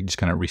looks like they just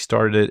kind of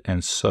restarted it.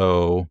 And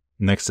so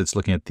next it's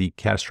looking at the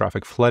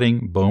catastrophic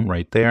flooding. Boom,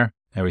 right there.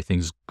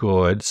 Everything's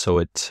good. So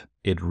it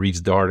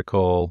reads the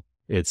article.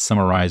 It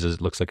summarizes,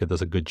 it looks like it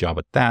does a good job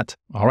at that.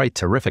 All right,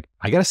 terrific.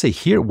 I gotta say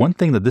here, one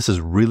thing that this is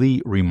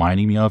really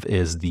reminding me of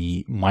is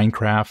the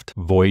Minecraft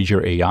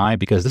Voyager AI,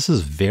 because this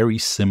is very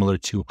similar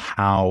to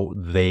how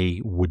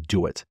they would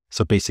do it.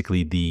 So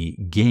basically the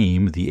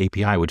game, the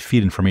API would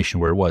feed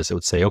information where it was. It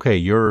would say, okay,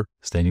 you're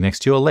standing next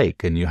to a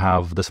lake and you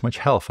have this much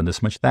health and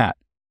this much that.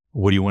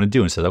 What do you want to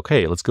do? And it says,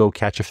 okay, let's go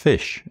catch a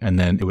fish. And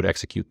then it would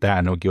execute that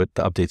and it would give it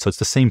the update. So it's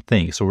the same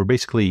thing. So we're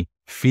basically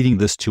feeding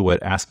this to it,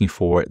 asking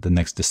for the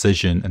next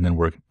decision, and then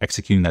we're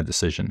executing that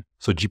decision.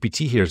 So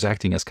GPT here is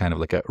acting as kind of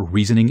like a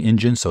reasoning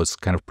engine. So it's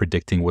kind of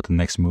predicting what the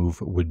next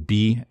move would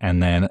be.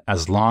 And then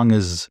as long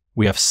as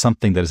we have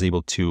something that is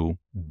able to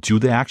do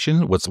the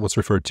action, what's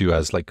referred to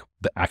as like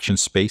the action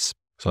space.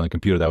 So on a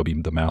computer, that would be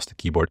the mouse, the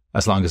keyboard.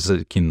 As long as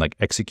it can like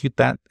execute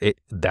that,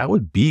 that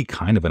would be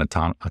kind of an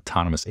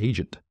autonomous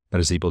agent that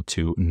is able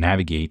to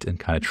navigate and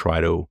kind of try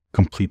to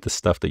complete the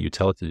stuff that you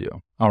tell it to do.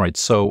 All right,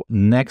 so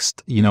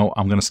next,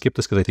 I'm going to skip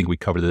this because I think we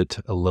covered it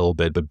a little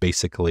bit, but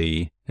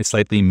basically it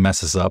slightly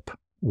messes up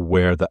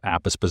where the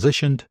app is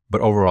positioned,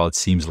 but overall it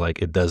seems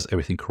like it does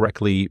everything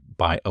correctly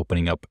by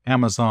opening up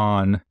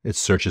Amazon. It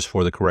searches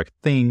for the correct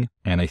thing,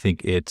 and I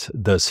think it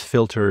does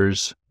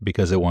filters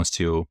because it wants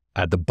to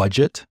add the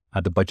budget.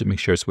 Make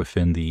sure it's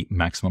within the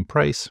maximum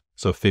price,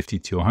 so 50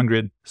 to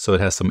 100. So it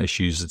has some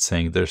issues. It's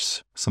saying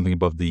there's something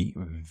above the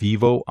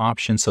Vivo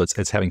option, so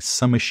it's having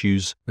some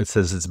issues. It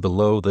says it's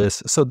below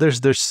this, so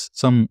there's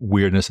some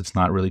weirdness. It's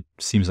not really,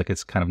 seems like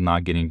it's kind of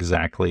not getting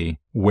exactly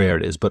where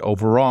it is, but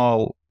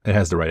overall it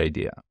has the right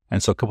idea.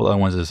 And so a couple other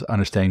ones is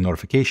understanding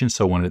notifications.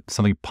 So when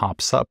something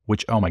pops up,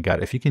 which, oh my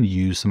God, if you can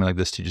use something like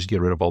this to just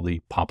get rid of all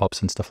the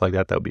pop-ups and stuff like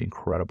that, that would be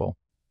incredible.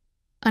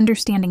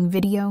 Understanding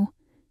video,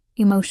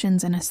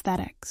 emotions, and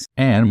aesthetics.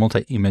 And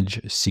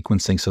multi-image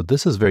sequencing. So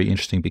this is very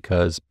interesting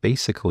because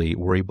basically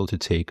we're able to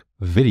take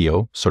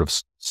video, sort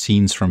of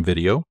scenes from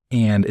video,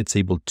 and it's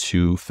able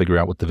to figure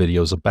out what the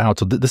video is about.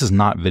 So this is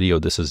not video,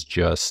 this is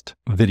just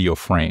video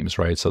frames,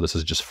 right? So this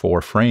is just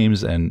 4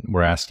 frames and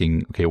we're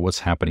asking, okay,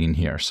 what's happening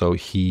here? So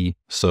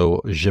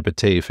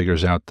GPT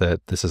figures out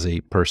that this is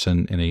a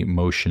person in a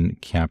motion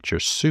capture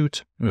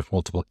suit with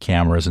multiple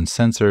cameras and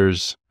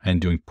sensors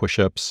and doing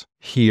push-ups.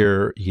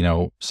 Here,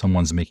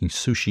 someone's making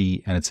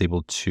sushi and it's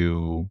able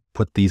to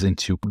put these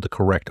into the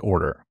correct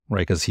order,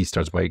 right? Because he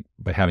starts by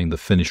having the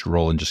finished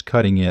roll and just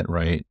cutting it,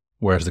 right?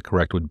 Whereas the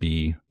correct would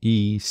be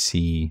E,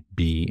 C,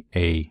 B,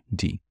 A,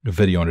 D.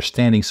 Video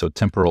understanding, so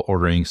temporal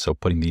ordering, so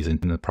putting these in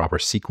the proper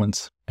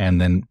sequence.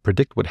 And then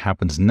predict what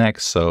happens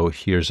next. So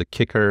here's a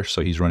kicker.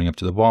 So he's running up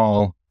to the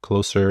ball,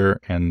 closer,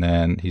 and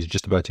then he's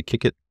just about to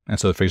kick it. And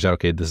so it figures out,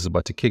 okay, this is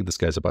about to kick, this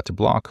guy's about to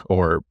block,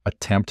 or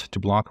attempt to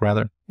block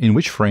rather. In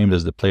which frame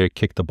does the player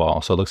kick the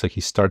ball? So it looks like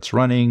he starts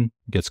running,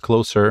 gets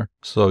closer.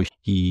 So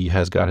he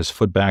has got his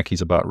foot back,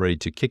 he's about ready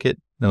to kick it.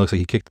 Then it looks like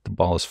he kicked it, the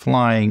ball is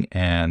flying,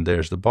 and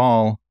there's the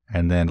ball.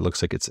 And then it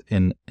looks like it's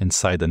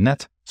inside the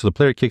net. So the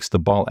player kicks the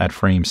ball at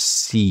frame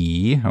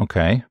C.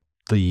 Okay.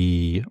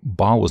 The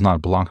ball was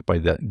not blocked by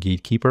the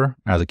gatekeeper,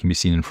 as it can be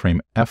seen in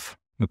frame F,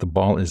 that the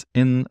ball is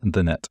in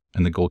the net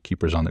and the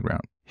goalkeeper is on the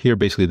ground. Here,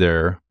 basically,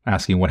 they're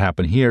asking what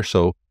happened here.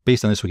 So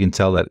based on this, we can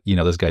tell that,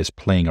 this guy's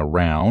playing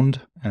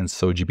around. And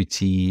so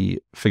GPT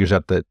figures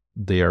out that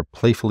they are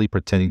playfully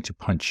pretending to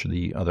punch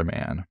the other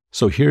man.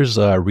 So here's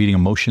reading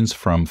emotions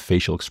from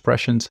facial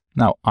expressions.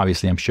 Now,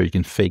 obviously, I'm sure you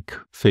can fake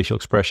facial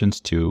expressions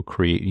to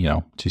create,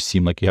 to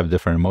seem like you have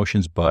different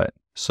emotions. But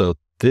so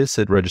this,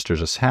 it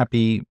registers as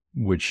happy,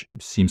 which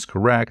seems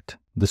correct.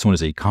 This one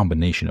is a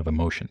combination of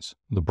emotions.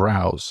 The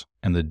brows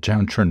and the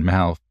downturned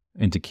mouth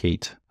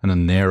indicate, and the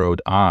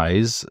narrowed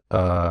eyes,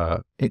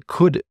 it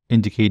could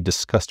indicate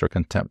disgust or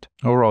contempt.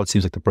 Overall, it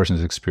seems like the person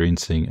is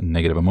experiencing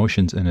negative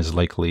emotions and is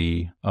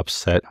likely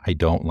upset. I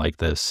don't like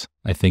this.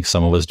 I think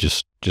some of us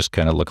just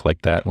kind of look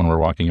like that when we're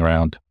walking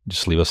around.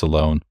 Just leave us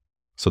alone.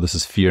 So this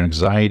is fear and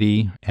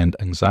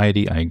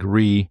anxiety. I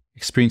agree.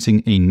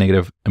 Experiencing a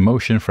negative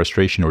emotion,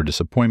 frustration, or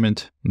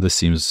disappointment. This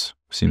seems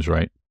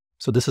right.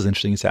 So this is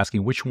interesting. It's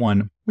asking which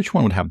one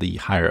would have the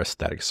higher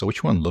aesthetics. So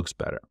which one looks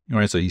better? All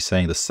right. So he's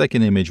saying the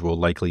second image will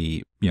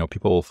likely,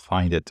 people will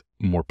find it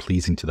more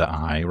pleasing to the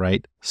eye,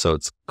 right? So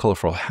it's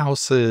colorful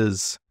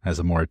houses, has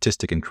a more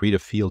artistic and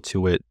creative feel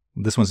to it.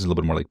 This one's a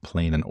little bit more like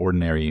plain and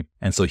ordinary.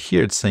 And so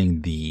here it's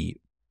saying the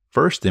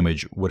first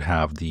image would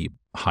have the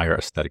higher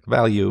aesthetic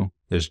value.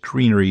 There's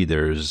greenery,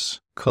 there's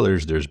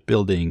colors, there's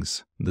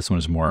buildings. This one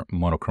is more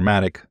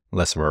monochromatic,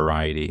 less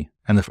variety.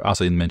 And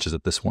also it mentions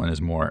that this one is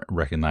more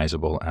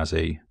recognizable as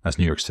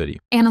New York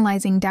City.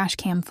 Analyzing dash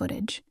cam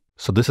footage.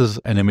 So this is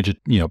an image,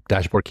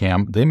 dashboard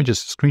cam. The image is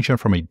screenshot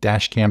from a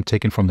dash cam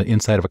taken from the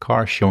inside of a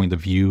car showing the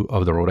view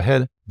of the road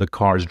ahead. The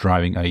car is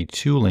driving a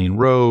 2-lane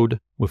road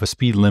with a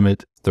speed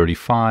limit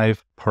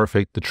 35.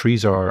 Perfect. The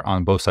trees are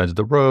on both sides of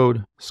the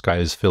road. Sky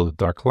is filled with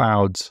dark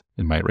clouds.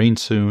 It might rain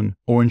soon.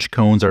 Orange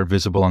cones are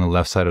visible on the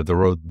left side of the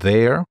road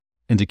there,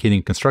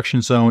 indicating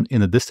construction zone.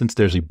 In the distance,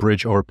 there's a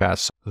bridge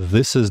overpass.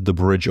 This is the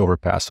bridge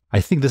overpass. I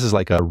think this is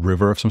like a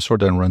river of some sort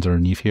that runs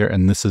underneath here,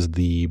 and this is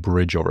the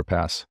bridge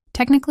overpass.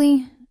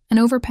 Technically, an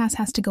overpass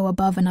has to go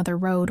above another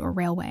road or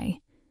railway.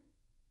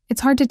 It's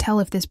hard to tell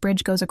if this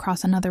bridge goes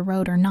across another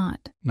road or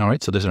not. All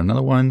right, so there's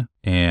another one,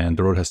 and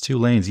the road has 2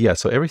 lanes. Yeah,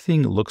 so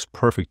everything looks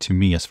perfect to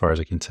me as far as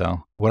I can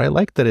tell. What I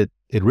like that it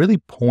really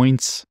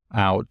points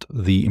out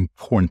the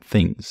important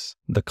things.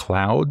 The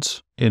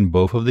clouds in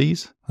both of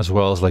these, as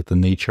well as like the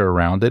nature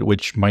around it,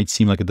 which might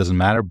seem like it doesn't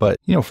matter, but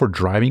for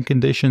driving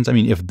conditions, I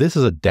mean, if this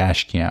is a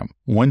dash cam,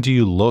 when do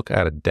you look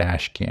at a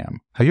dash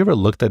cam? Have you ever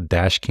looked at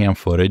dash cam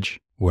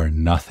footage where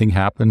nothing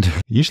happened?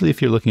 Usually if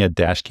you're looking at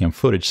dash cam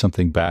footage,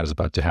 something bad is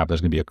about to happen.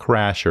 There's going to be a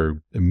crash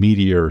or a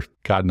meteor,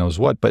 God knows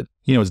what. But,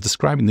 it's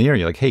describing the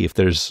area like, hey, if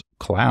there's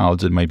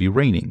clouds, it might be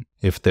raining.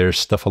 If there's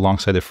stuff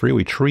alongside the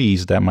freeway,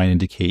 trees, that might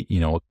indicate,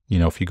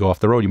 if you go off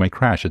the road, you might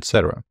crash,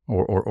 etc.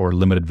 Or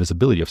limited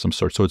visibility of some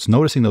sort. So it's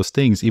noticing those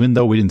things, even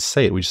though we didn't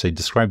say it, we just say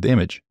describe the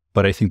image.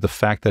 But I think the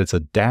fact that it's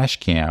a dash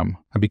cam,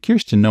 I'd be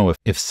curious to know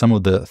if some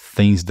of the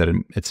things that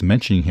it's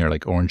mentioning here,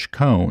 like orange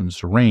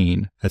cones,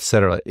 rain,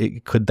 etc.,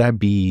 could that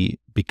be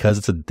because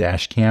it's a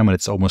dash cam and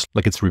it's almost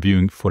like it's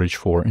reviewing footage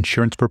for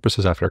insurance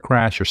purposes after a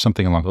crash or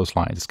something along those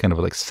lines? It's kind of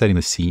like setting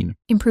the scene.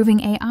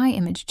 Improving AI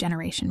image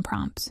generation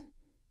prompts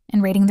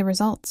and rating the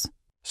results.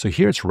 So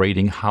here it's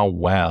rating how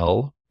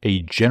well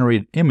a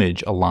generated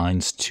image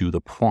aligns to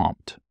the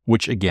prompt.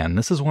 Which again,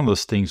 this is one of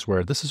those things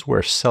where this is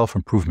where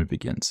self-improvement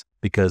begins.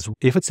 Because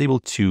if it's able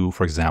to,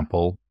 for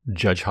example,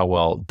 judge how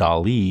well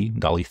DALL-E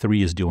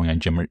 3 is doing on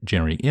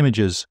generating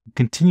images,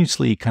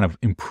 continuously kind of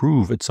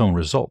improve its own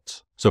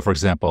results. So for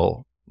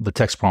example, the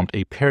text prompt,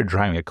 a parrot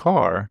driving a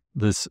car,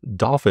 this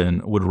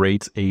dolphin would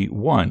rate a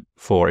 1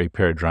 for a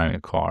parrot driving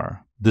a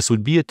car. This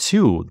would be a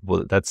 2.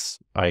 Well,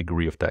 I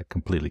agree with that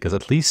completely, because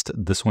at least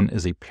this one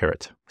is a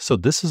parrot. So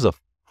this is a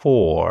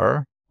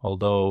 4,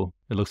 although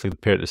it looks like the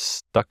parrot is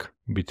stuck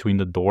between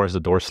the doors. The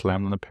door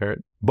slammed on the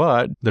parrot.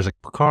 But there's a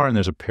car and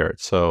there's a parrot,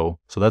 so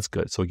that's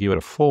good. So we give it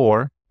a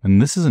 4,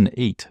 and this is an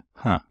 8.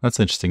 Huh, that's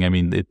interesting. I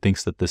mean, it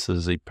thinks that this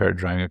is a parrot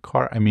driving a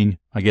car. I mean,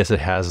 I guess it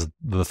has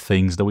the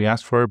things that we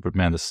asked for, but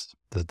man, this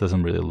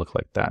doesn't really look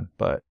like that.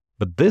 But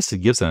this, it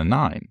gives it a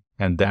 9.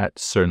 And that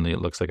certainly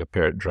looks like a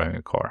parrot driving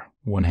a car.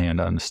 One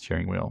hand on the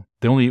steering wheel.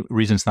 The only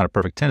reason it's not a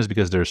perfect 10 is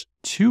because there's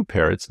 2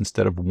 parrots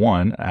instead of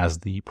 1, as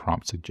the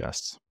prompt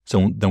suggests.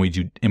 So then we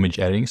do image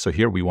editing. So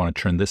here we want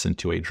to turn this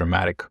into a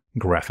dramatic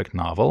graphic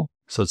novel.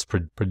 So it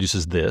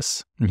produces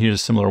this. And here's a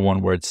similar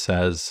one where it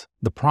says,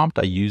 the prompt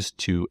I used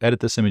to edit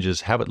this image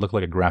is have it look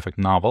like a graphic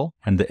novel.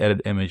 And the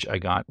edit image I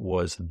got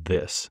was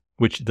this,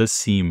 which does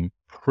seem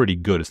pretty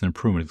good. It's an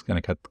improvement. It's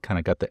kind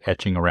of got the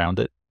etching around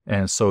it.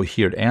 And so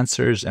here it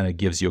answers, and it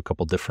gives you a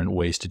couple different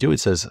ways to do it. It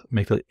says,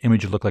 make the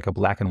image look like a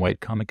black and white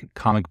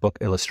comic book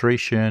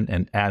illustration,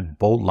 and add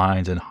bold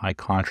lines and high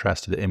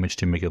contrast to the image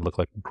to make it look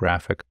like a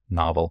graphic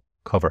novel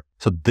cover.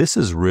 So this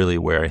is really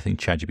where I think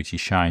ChatGPT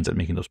shines at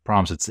making those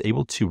prompts. It's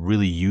able to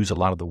really use a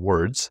lot of the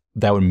words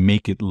that would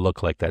make it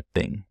look like that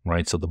thing,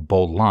 right? So the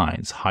bold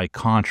lines, high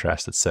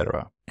contrast,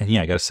 etc. And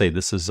yeah, I got to say,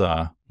 this is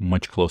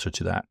much closer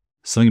to that.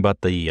 Something about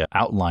the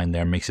outline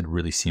there makes it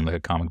really seem like a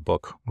comic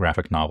book,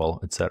 graphic novel,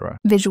 etc.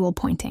 Visual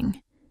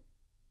pointing.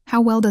 How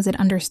well does it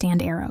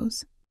understand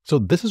arrows? So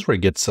this is where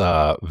it gets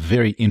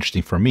very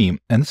interesting for me.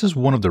 And this is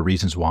one of the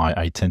reasons why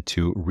I tend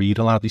to read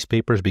a lot of these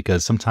papers,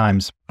 because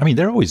sometimes, I mean,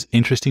 they're always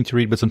interesting to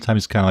read, but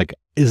sometimes it's kind of like,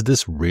 is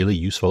this really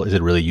useful? Is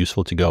it really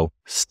useful to go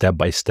step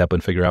by step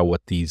and figure out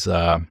what these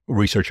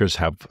researchers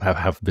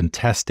have been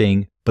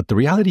testing? But the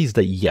reality is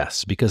that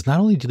yes, because not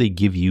only do they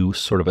give you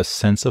sort of a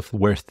sense of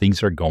where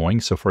things are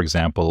going. So for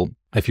example,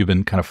 if you've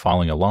been kind of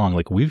following along,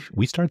 like we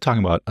started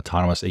talking about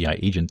autonomous AI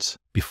agents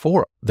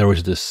before there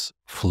was this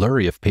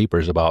flurry of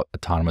papers about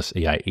autonomous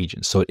AI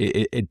agents. So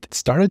it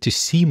started to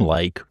seem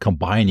like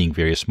combining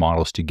various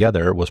models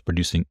together was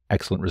producing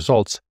excellent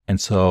results. And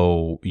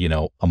so,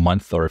 a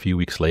month or a few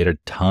weeks later,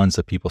 tons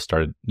of people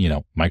started,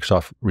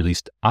 Microsoft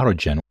released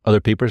AutoGen. Other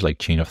papers like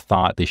Chain of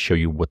Thought, they show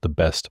you what the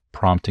best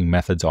prompting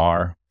methods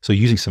are. So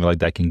using something like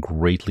that can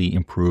greatly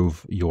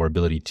improve your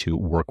ability to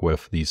work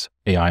with these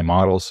AI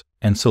models.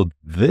 And so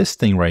this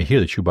thing right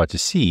here that you're about to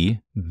see,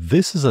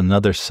 this is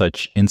another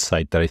such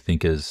insight that I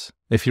think is,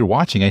 if you're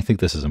watching, I think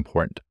this is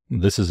important.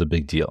 This is a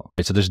big deal.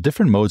 Right? So there's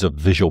different modes of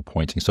visual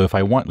pointing. So if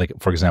I want, like,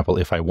 for example,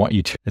 if I want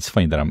you to, it's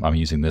funny that I'm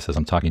using this as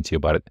I'm talking to you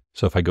about it.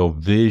 So if I go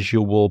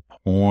visual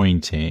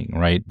pointing,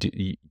 right,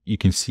 you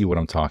can see what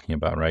I'm talking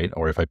about, right?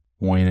 Or if I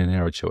point an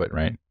arrow to it,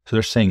 right? So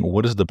they're saying,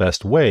 what is the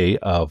best way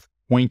of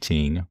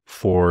pointing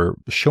for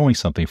showing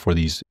something for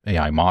these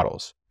AI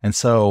models? And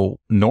so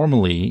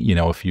normally,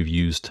 if you've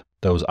used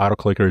those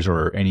autoclickers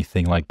or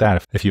anything like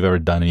that, if you've ever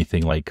done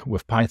anything like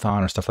with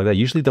Python or stuff like that,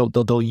 usually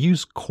they'll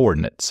use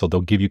coordinates. So they'll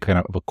give you kind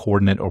of a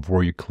coordinate of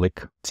where you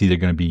click. It's either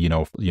going to be,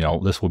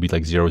 this will be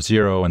like 0,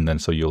 0, and then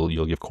so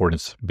you'll give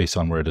coordinates based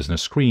on where it is in the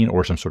screen,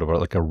 or some sort of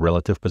like a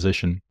relative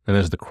position. And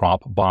there's the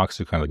crop box,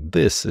 so kind of like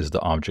this is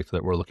the object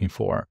that we're looking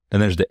for.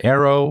 And there's the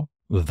arrow,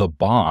 the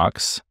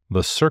box,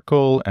 the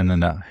circle, and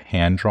then a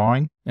hand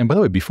drawing. And by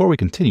the way, before we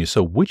continue,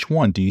 so which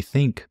one do you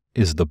think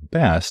is the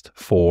best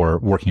for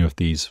working with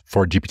these,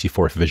 for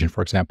GPT-4 Vision,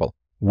 for example?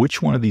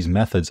 which one of these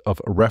methods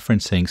of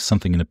referencing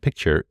something in a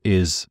picture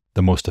is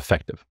the most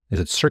effective? Is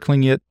it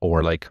circling it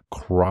or like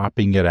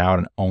cropping it out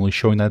and only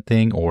showing that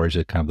thing? Or is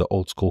it kind of the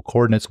old school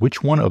coordinates?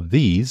 Which one of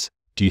these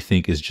do you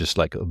think is just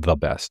like the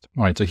best?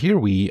 All right, so here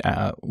we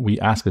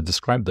ask to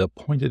describe the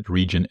pointed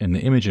region in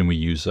the image, and we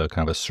use a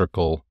kind of a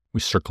circle. We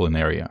circle an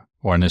area,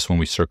 or in this one,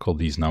 we circle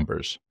these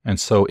numbers. And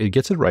so it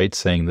gets it right,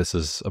 saying this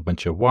is a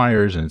bunch of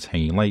wires and it's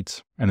hanging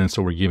lights. And then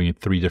so we're giving it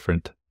 3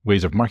 different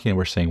ways of marking it.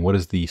 We're saying, what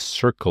is the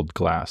circled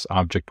glass,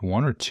 object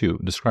 1 or 2?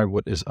 Describe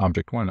what is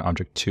object 1 and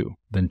object 2.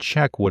 Then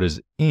check what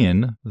is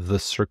in the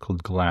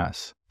circled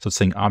glass. So it's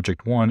saying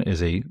object 1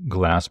 is a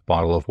glass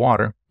bottle of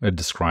water. It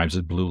describes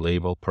it, blue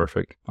label,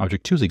 perfect.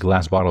 Object 2 is a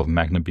glass bottle of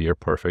Magna beer,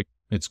 perfect.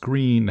 It's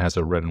green, has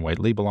a red and white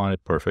label on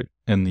it, perfect.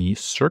 In the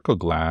circle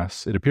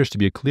glass, it appears to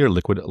be a clear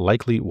liquid,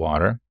 likely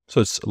water.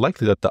 So it's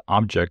likely that the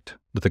object,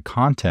 that the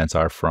contents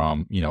are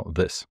from,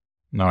 this.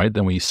 All right,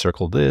 then we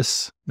circle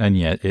this, and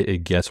yet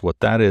it gets what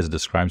that is,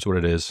 describes what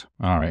it is.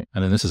 All right,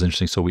 and then this is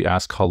interesting. So we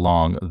ask how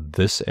long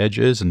this edge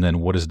is, and then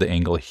what is the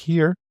angle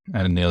here?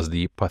 And it nails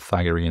the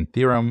Pythagorean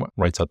theorem,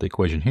 writes out the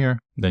equation here,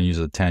 then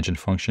uses a tangent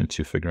function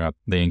to figure out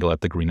the angle at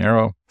the green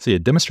arrow. So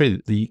it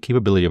demonstrated the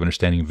capability of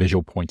understanding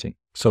visual pointing.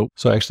 So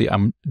actually,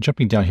 I'm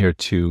jumping down here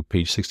to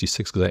page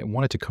 66 because I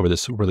wanted to cover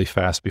this really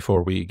fast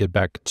before we get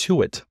back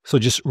to it. So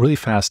just really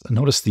fast,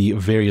 notice the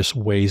various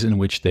ways in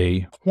which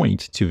they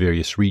point to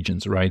various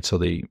regions, right? So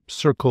they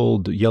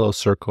circled, yellow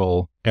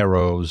circle,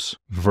 arrows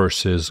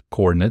versus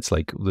coordinates.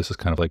 Like this is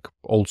kind of like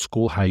old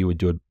school, how you would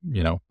do it,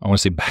 I want to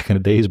say back in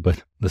the days,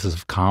 but this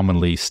is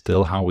commonly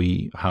still how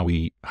we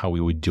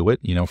would do it.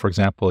 For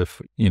example,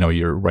 if,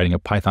 you're writing a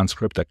Python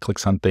script that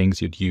clicks on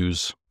things, you'd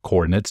use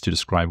coordinates to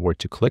describe where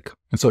to click.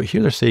 And so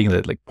here they're saying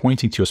that like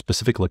pointing to a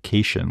specific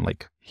location,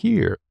 like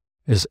here,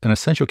 is an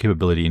essential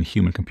capability in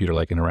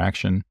human-computer-like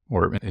interaction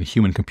or in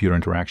human-computer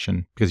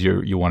interaction because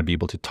you want to be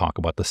able to talk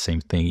about the same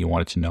thing. You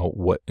want it to know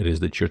what it is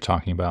that you're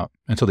talking about.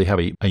 And so they have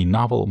a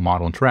novel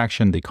model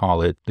interaction. They call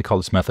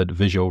this method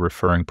visual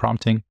referring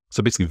prompting.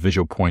 So basically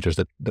visual pointers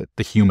that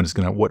the human is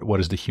going to, what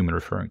is the human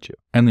referring to?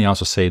 And they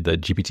also say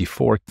that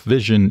GPT-4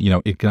 vision,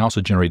 it can also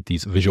generate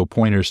these visual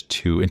pointers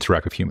to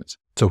interact with humans.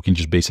 So it can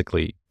just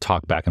basically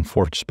talk back and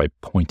forth just by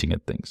pointing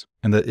at things.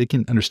 And that it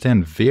can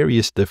understand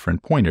various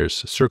different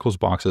pointers, circles,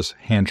 boxes,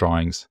 hand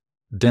drawings,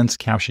 dense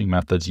captioning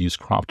methods use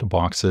cropped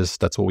boxes.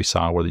 That's what we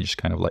saw where they just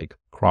kind of like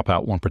crop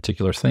out one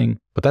particular thing.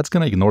 But that's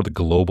going to ignore the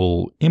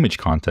global image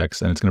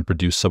context and it's going to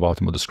produce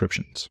suboptimal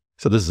descriptions.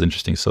 So this is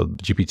interesting. So the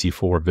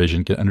GPT-4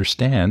 vision can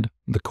understand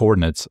the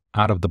coordinates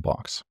out of the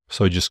box.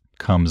 So it just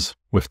comes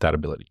with that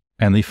ability.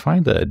 And they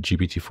find that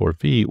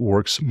GPT-4V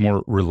works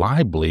more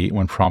reliably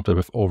when prompted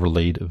with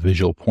overlaid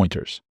visual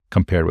pointers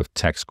compared with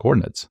text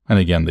coordinates. And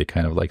again, they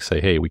kind of like say,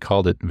 hey, we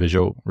called it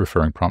visual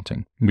referring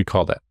prompting. We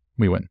call that.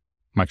 We win.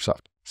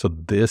 Microsoft. So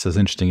this is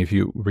interesting. If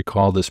you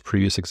recall this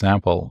previous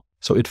example,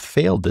 so it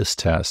failed this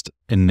test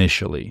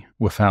initially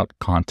without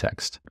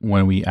context.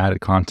 When we added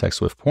context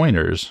with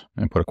pointers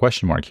and put a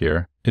question mark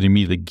here, it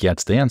immediately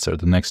gets the answer.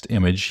 The next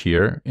image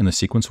here in the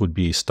sequence would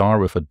be a star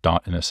with a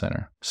dot in the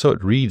center. So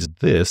it reads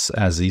this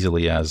as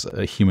easily as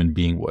a human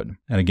being would.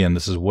 And again,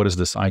 this is what is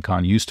this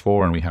icon used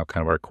for? And we have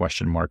kind of our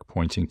question mark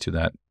pointing to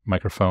that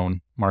microphone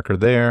marker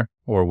there.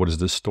 Or what does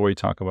this story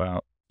talk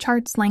about?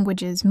 Charts,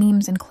 languages,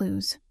 memes, and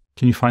clues.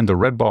 Can you find the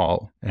red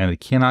ball? And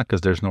it cannot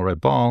because there's no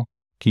red ball.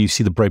 Can you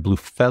see the bright blue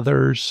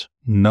feathers?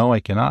 No,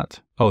 I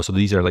cannot. Oh, so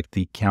these are like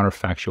the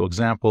counterfactual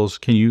examples.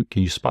 Can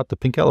you spot the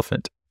pink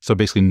elephant? So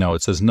basically, no.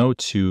 It says no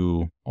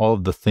to all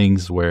of the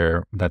things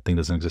where that thing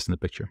doesn't exist in the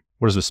picture.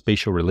 What is the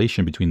spatial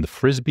relation between the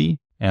frisbee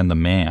and the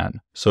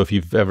man? So if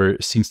you've ever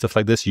seen stuff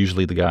like this,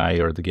 usually the guy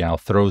or the gal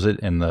throws it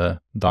and the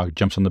dog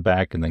jumps on the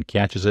back and then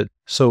catches it.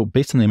 So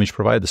based on the image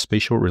provided, the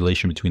spatial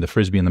relation between the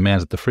frisbee and the man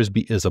is that the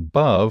frisbee is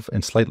above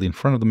and slightly in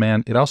front of the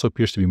man. It also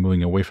appears to be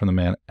moving away from the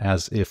man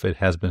as if it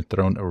has been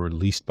thrown or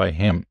released by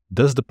him.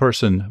 Does the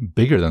person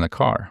bigger than the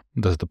car?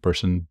 Does the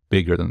person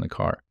bigger than the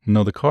car?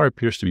 No, the car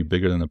appears to be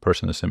bigger than the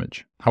person in this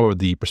image. However,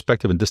 the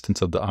perspective and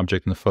distance of the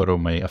object in the photo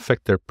may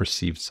affect their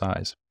perceived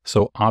size.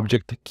 So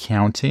object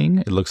counting,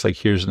 it looks like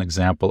here's an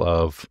example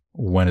of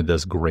when it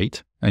does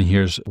great, and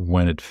here's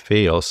when it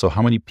fails. So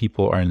how many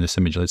people are in this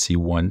image? Let's see,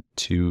 1,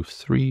 2,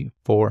 3,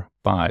 4,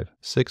 5,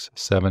 6,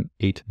 7,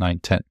 8, 9,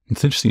 10.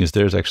 What's interesting is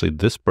there's actually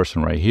this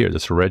person right here.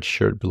 This red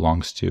shirt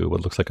belongs to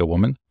what looks like a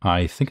woman.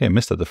 I think I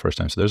missed that the first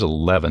time. So there's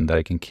 11 that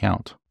I can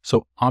count.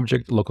 So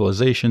object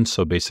localization.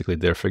 So basically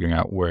they're figuring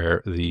out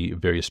where the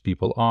various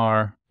people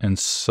are. And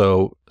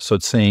so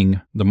it's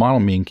saying the model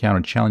may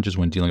encounter challenges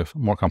when dealing with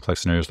more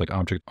complex scenarios like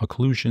object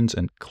occlusions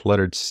and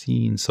cluttered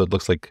scenes. So it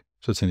looks like,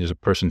 so it's saying there's a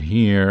person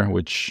here,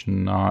 which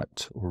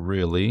not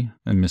really,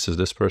 and misses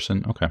this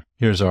person. Okay.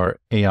 Here's our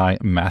AI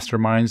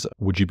masterminds.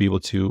 Would you be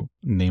able to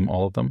name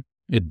all of them?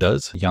 It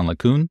does. Jan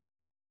LeCun,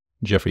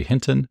 Jeffrey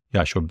Hinton,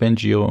 Joshua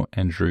Bengio,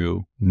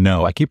 Andrew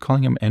No. I keep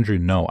calling him Andrew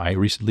No. I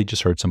recently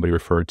just heard somebody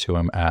refer to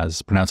him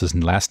as pronounce his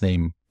last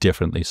name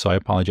differently. So I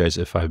apologize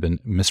if I've been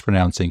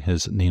mispronouncing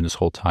his name this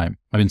whole time.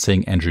 I've been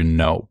saying Andrew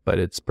No, but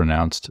it's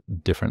pronounced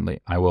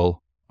differently. I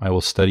will I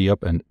will study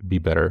up and be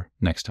better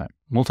next time.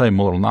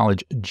 Multimodal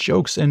knowledge,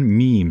 jokes and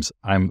memes.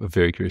 I'm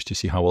very curious to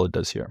see how well it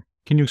does here.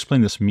 Can you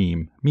explain this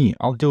meme? Me,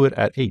 I'll do it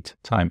at 8,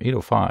 time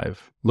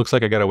 8:05. Looks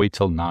like I gotta wait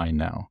till 9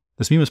 now.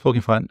 This meme is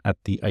poking fun at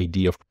the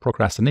idea of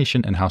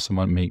procrastination and how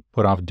someone may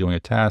put off doing a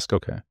task.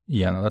 Okay.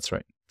 Yeah, no, that's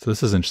right. So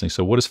this is interesting.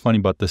 So what is funny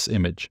about this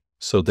image?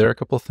 So there are a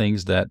couple of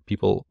things that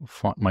people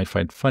might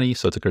find funny.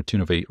 So it's a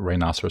cartoon of a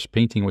rhinoceros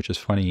painting, which is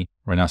funny.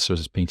 Rhinoceros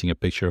is painting a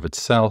picture of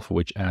itself,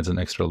 which adds an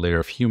extra layer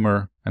of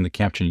humor. And the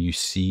caption, "You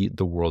see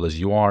the world as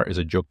you are," is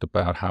a joke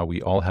about how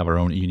we all have our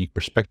own unique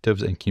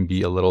perspectives and can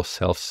be a little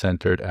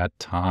self-centered at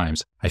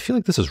times. I feel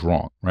like this is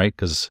wrong, right?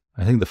 Because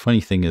I think the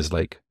funny thing is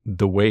like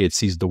the way it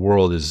sees the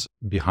world is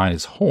behind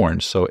its horn.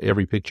 So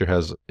every picture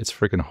has its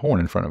freaking horn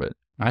in front of it.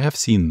 I have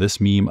seen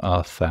this meme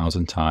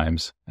 1,000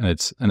 times, and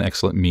it's an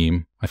excellent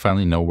meme. I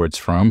finally know where it's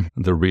from,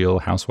 The Real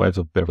Housewives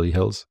of Beverly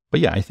Hills. But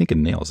yeah, I think it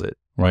nails it,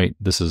 right?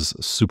 This is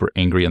super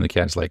angry, and the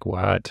cat's like,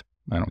 what?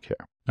 I don't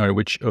care. All right,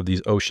 which of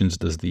these oceans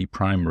does the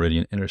prime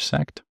meridian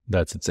intersect?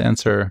 That's its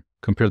answer.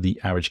 Compare the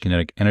average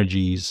kinetic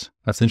energies.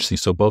 That's interesting.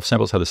 So both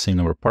samples have the same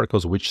number of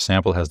particles. Which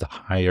sample has the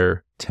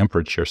higher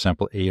temperature,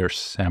 sample A or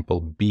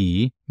sample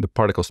B? The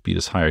particle speed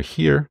is higher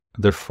here.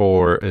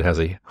 Therefore, it has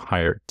a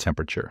higher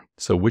temperature.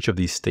 So which of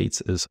these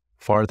states is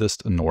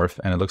farthest north?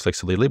 And it looks like,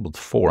 so they labeled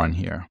 4 on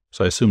here.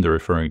 So I assume they're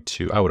referring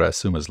to, I would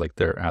assume is like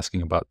they're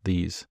asking about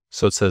these.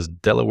 So it says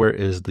Delaware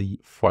is the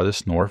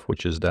farthest north,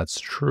 which is,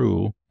 that's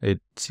true. It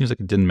seems like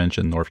it didn't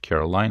mention North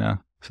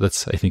Carolina. So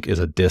that's, I think, is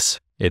a diss.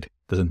 It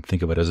doesn't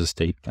think of it as a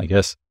state, I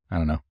guess. I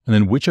don't know. And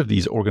then which of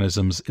these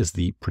organisms is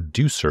the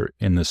producer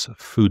in this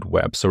food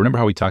web? So remember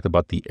how we talked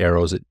about the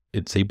arrows?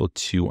 It's able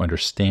to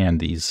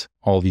understand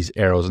all these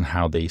arrows and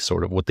how they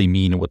sort of, what they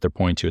mean and what they're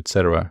pointing to,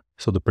 etc.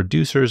 So the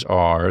producers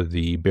are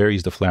the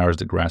berries, the flowers,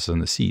 the grasses,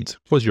 and the seeds.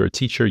 Suppose you're a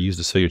teacher, use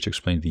this figure to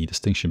explain the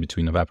distinction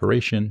between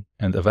evaporation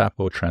and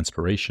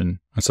evapotranspiration.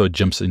 And so it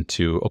jumps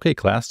into, okay,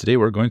 class, today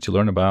we're going to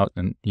learn about,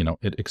 and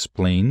it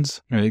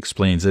explains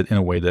it in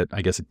a way that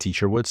I guess a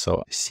teacher would.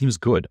 So it seems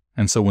good.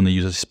 And so when they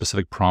use a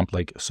specific prompt,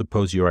 like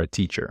suppose you're a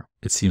teacher,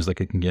 it seems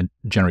like it can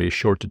generate a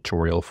short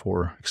tutorial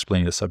for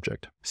explaining the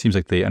subject. Seems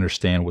like they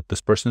understand what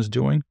this person is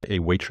doing. A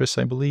waitress,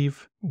 I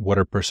believe. What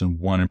are person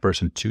 1 and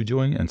person 2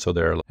 doing? And so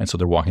they're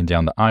walking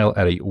down the aisle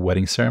at a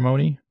wedding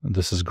ceremony.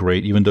 This is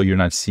great, even though you're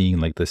not seeing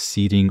like the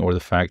seating or the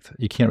fact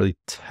you can't really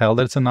tell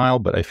that it's an aisle,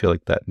 but I feel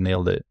like that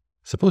nailed it.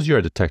 Suppose you're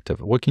a detective.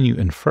 What can you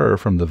infer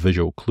from the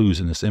visual clues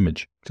in this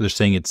image? So they're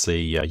saying it's a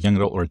young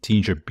adult or a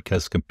teenager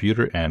because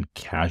computer and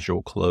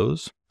casual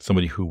clothes.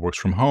 Somebody who works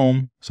from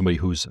home. Somebody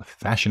who's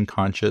fashion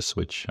conscious,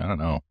 which, I don't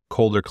know.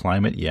 Colder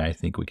climate. Yeah, I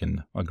think we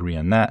can agree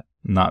on that.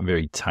 Not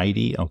very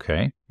tidy.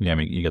 Okay. Yeah, I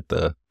mean, you got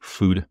the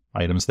food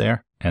items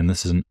there. And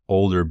this is an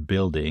older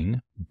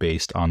building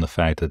based on the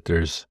fact that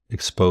there's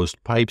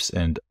exposed pipes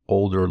and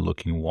older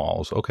looking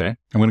walls. Okay.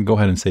 I'm going to go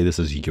ahead and say this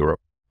is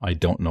Europe. I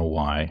don't know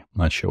why.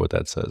 I'm not sure what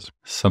that says.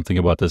 Something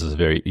about this is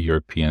very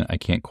European. I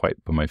can't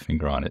quite put my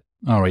finger on it.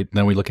 All right,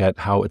 then we look at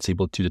how it's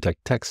able to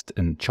detect text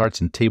and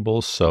charts and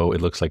tables. So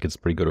it looks like it's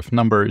pretty good with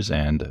numbers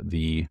and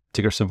the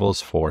ticker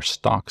symbols for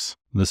stocks.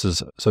 This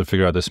is, so to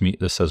figure out this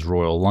says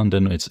Royal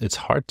London. It's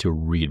hard to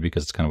read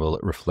because it's kind of a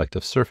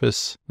reflective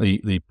surface. They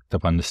picked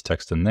up on this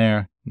text in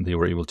there. They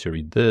were able to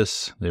read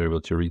this. They were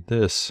able to read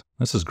this.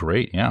 This is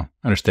great, yeah.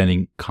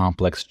 Understanding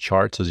complex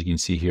charts, as you can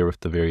see here with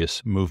the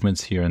various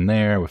movements here and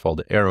there, with all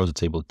the arrows,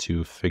 it's able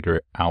to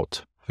figure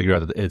out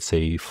that it's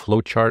a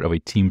flowchart of a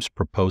team's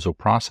proposal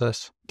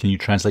process. Can you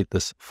translate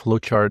this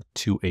flowchart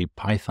to a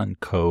Python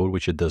code,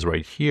 which it does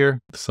right here?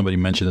 Somebody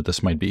mentioned that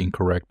this might be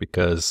incorrect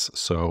because,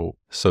 so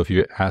if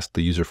you ask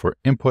the user for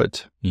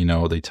input,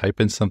 they type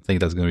in something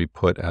that's going to be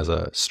put as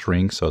a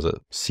string, so as a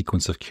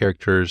sequence of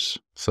characters.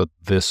 So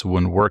this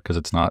wouldn't work because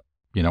it's not,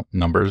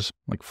 numbers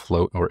like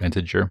float or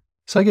integer.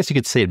 So I guess you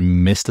could say it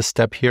missed a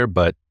step here,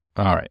 but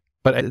all right.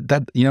 But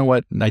that, you know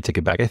what? I take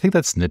it back. I think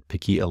that's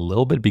nitpicky a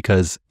little bit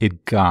because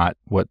it got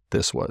what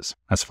this was,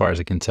 as far as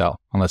I can tell,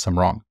 unless I'm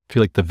wrong. I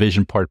feel like the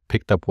vision part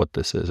picked up what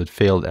this is. It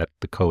failed at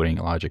the coding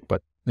logic,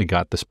 but it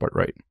got this part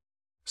right.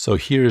 So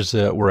here's,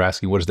 we're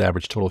asking, what is the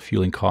average total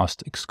fueling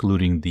cost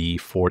excluding the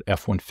Ford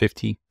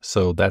F-150?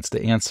 So that's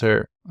the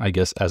answer. I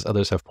guess, as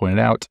others have pointed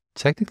out,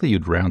 technically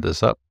you'd round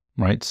this up,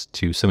 right,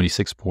 to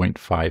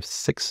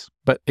 76.56.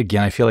 But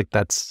again, I feel like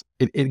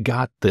it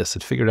got this.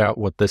 It figured out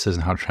what this is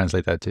and how to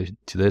translate that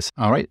to this.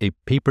 All right, a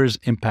paper's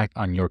impact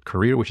on your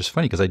career, which is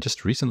funny because I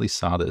just recently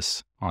saw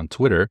this on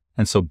Twitter.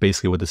 And so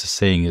basically what this is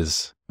saying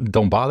is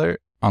don't bother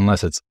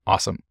unless it's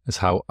awesome, is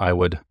how I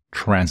would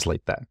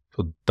translate that.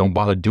 So don't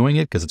bother doing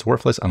it because it's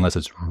worthless unless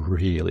it's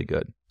really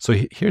good. So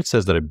here it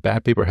says that a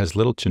bad paper has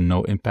little to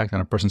no impact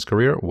on a person's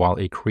career, while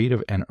a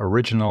creative and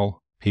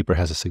original paper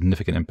has a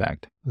significant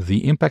impact.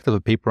 The impact of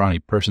the paper on a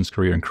person's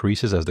career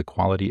increases as the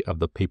quality of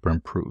the paper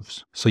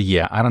improves. So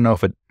yeah, I don't know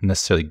if it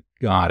necessarily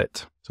got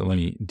it. So let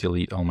me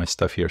delete all my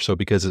stuff here. So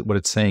because what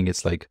it's saying,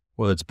 it's like,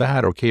 well, it's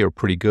bad, okay, or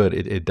pretty good.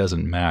 It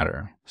doesn't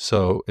matter.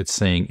 So it's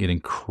saying it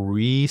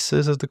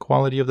increases as the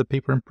quality of the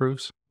paper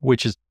improves,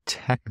 which is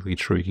technically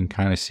true. You can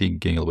kind of see it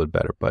getting a little bit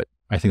better, but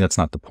I think that's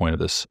not the point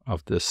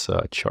of this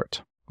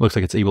chart. Looks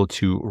like it's able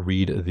to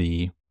read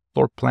the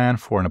floor plan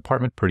for an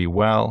apartment pretty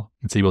well.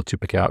 It's able to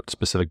pick out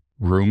specific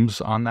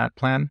rooms on that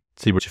plan.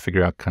 It's able to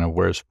figure out kind of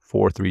where's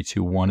 4, 3,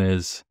 2, 1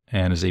 is,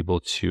 and is able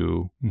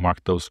to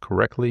mark those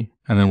correctly.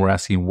 And then we're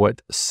asking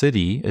what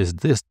city is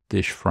this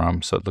dish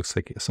from? So it looks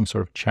like some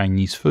sort of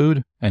Chinese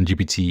food. And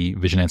GPT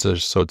Vision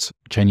answers, so it's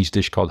a Chinese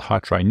dish called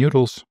hot dry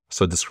noodles.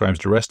 So it describes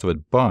the rest of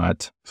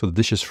it, so the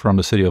dish is from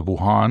the city of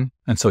Wuhan.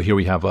 And so here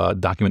we have a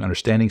document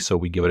understanding. So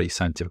we give it a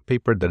scientific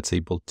paper that it's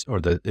able to, or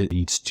that it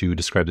needs to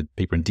describe the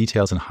paper in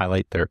details and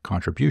highlight their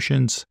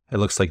contributions. It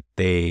looks like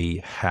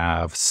they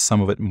have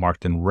some of it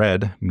marked in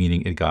red,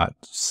 meaning it got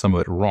some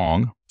of it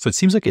wrong. So it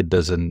seems like it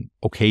does an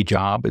okay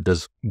job. It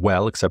does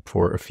well, except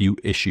for a few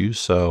issues.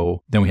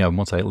 So then we have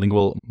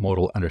multilingual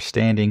modal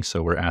understanding.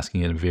 So we're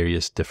asking it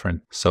various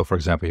different. So for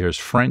example, here's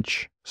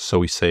French. So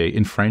we say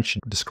in French,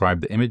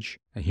 describe the image.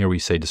 And here we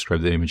say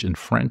describe the image in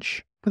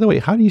French. By the way,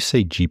 how do you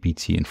say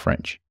GPT in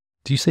French?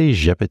 Do you say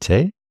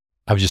GPT?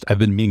 I've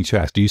been meaning to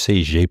ask, do you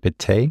say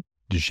GPT?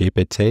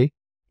 GPT?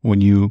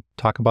 When you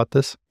talk about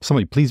this?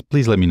 Somebody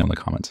please let me know in the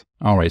comments.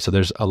 All right, so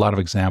there's a lot of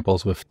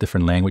examples with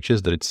different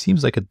languages that it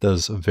seems like it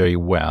does very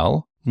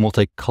well.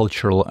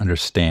 Multicultural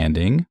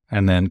understanding,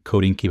 and then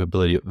coding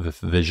capability with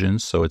vision.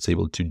 So it's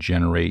able to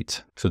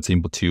generate, so it's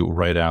able to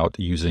write out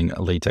using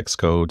latex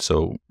code.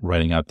 So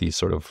writing out these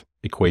sort of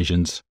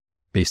equations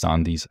based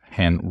on these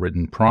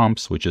handwritten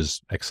prompts, which is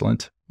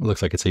excellent. It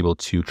looks like it's able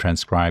to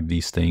transcribe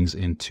these things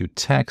into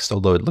text,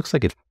 although it looks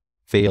like it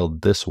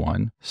failed this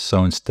one.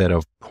 So instead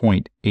of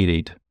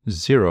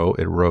 0.880,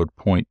 it wrote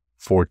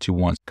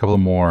 0.421. A couple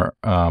more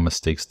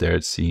mistakes there,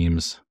 it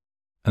seems.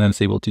 And then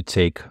it's able to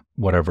take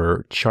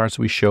whatever charts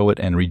we show it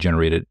and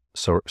regenerate it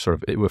sort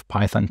of with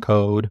Python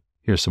code.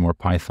 Here's some more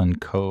Python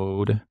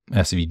code.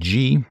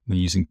 SVG,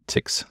 using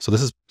ticks. So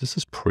this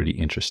is pretty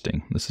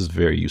interesting. This is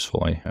very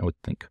useful, I would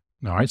think.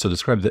 All right, so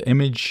describe the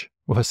image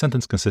with a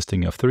sentence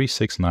consisting of 3,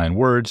 6, 9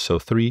 words. So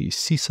 3,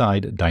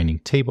 seaside dining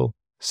table.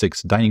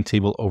 6, dining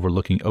table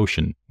overlooking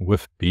ocean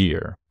with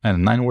beer.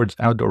 And 9 words,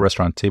 outdoor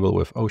restaurant table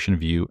with ocean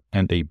view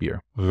and a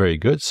beer. Very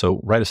good.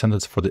 So write a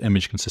sentence for the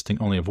image consisting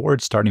only of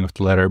words starting with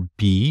the letter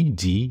B,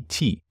 D,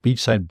 T.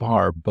 Beachside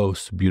bar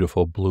boasts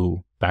beautiful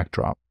blue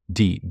backdrop.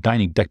 D,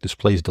 dining deck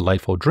displays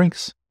delightful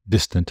drinks.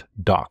 Distant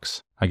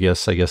docks. I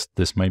guess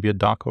this might be a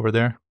dock over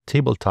there.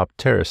 Tabletop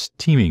terrace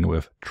teeming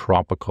with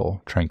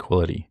tropical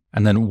tranquility.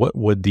 And then what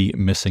would the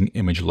missing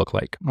image look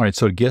like? All right,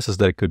 so it guesses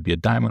that it could be a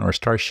diamond or a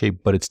star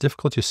shape, but it's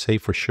difficult to say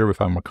for sure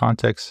without more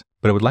context,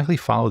 but it would likely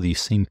follow the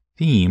same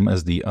theme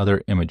as the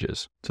other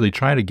images. So they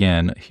try it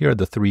again. Here are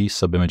the 3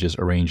 sub-images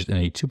arranged in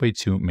a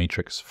 2x2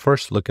 matrix.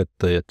 First, look at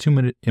the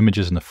 2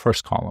 images in the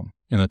first column,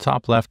 in the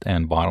top left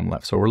and bottom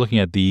left. So we're looking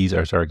at these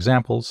as our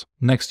examples.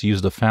 Next,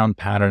 use the found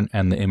pattern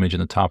and the image in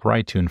the top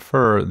right to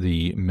infer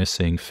the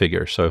missing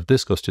figure. So if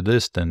this goes to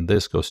this, then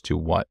this goes to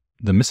what?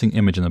 The missing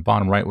image in the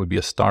bottom right would be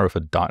a star with a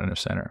dot in the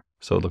center.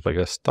 So it looked like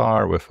a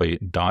star with a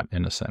dot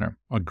in the center.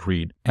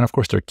 Agreed. And of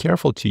course, they're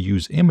careful to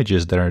use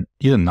images that are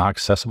either not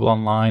accessible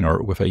online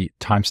or with a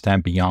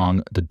timestamp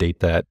beyond the date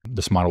that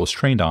this model was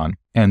trained on.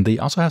 And they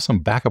also have some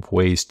backup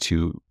ways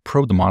to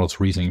probe the model's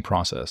reasoning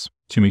process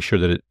to make sure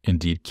that it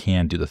indeed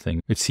can do the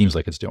thing it seems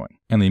like it's doing.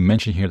 And they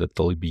mention here that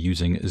they'll be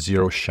using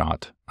zero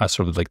shot as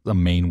sort of like the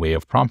main way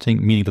of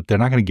prompting, meaning that they're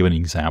not going to give any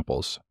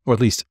examples, or at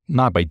least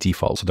not by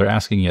default. So they're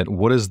asking it,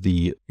 what is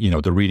the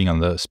reading on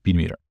the speed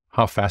meter?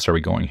 How fast are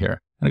we going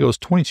here? And it goes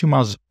 22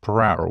 miles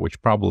per hour, which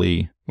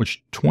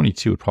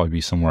 22 would probably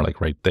be somewhere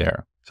like right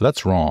there. So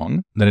that's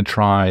wrong. Then it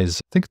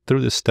tries, think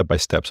through this step by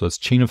step. So it's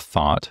chain of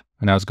thought.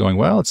 And now it's going,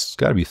 well, it's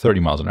got to be 30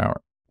 miles an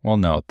hour. Well,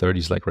 no, 30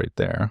 is like right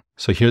there.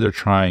 So here they're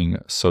trying,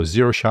 so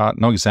zero shot,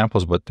 no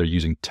examples, but they're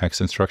using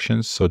text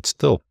instructions. So it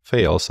still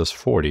fails, says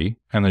 40.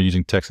 And they're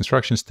using text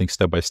instructions, think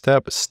step by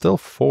step, still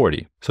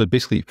 40. So it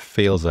basically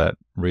fails at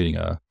reading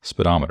a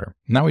speedometer.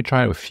 Now we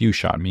try it with few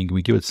shot, meaning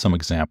we give it some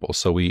examples.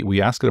 So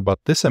we ask it about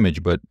this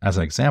image, but as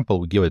an example,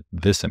 we give it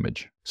this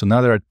image. So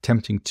now they're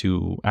attempting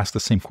to ask the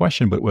same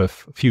question, but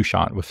with few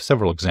shot, with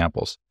several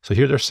examples. So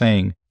here they're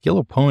saying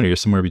yellow pony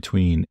is somewhere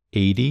between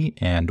 80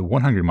 and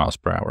 100 miles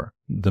per hour.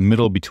 The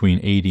middle between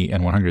 80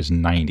 and 100 is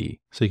 90.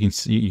 So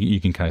you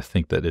can kind of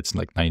think that it's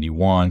like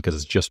 91 because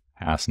it's just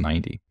past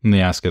 90. And they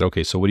ask it,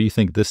 okay, so what do you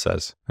think this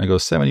says? And it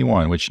goes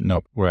 71, which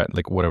nope, we're at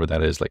like whatever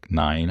that is, like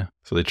 9.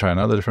 So they try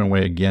another different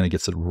way. Again, it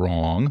gets it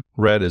wrong.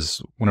 Red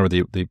is, whenever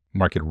they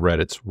mark it red,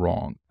 it's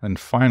wrong. And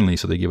finally,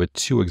 so they give it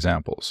 2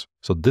 examples.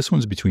 So this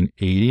one's between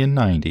 80 and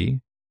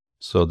 90.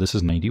 So this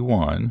is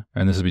 91,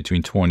 and this is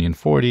between 20 and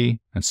 40.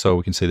 And so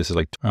we can say this is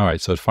like, all right,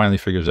 so it finally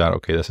figures out,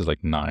 okay, this is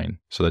like 9.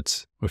 So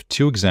that's, with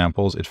 2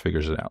 examples, it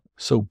figures it out.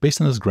 So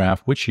based on this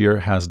graph, which year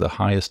has the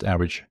highest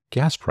average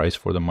gas price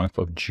for the month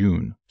of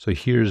June? So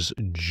here's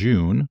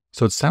June.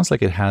 So it sounds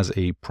like it has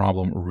a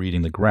problem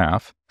reading the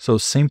graph. So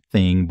same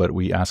thing, but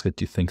we ask it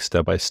to think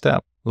step by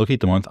step.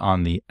 locate the month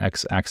on the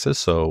x-axis,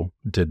 so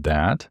did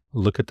that.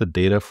 Look at the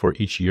data for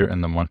each year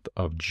in the month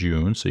of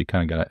June, so you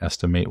kind of got to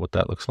estimate what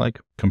that looks like.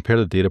 Compare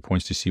the data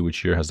points to see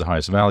which year has the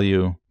highest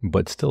value,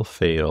 but still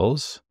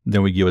fails.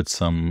 Then we give it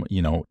some,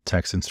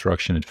 text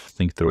instruction and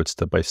think through it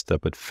step by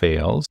step. It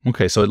fails.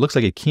 Okay, so it looks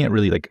like it can't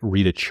really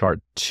read a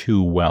chart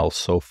too well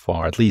so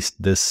far, at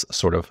least this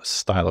sort of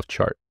style of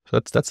chart. So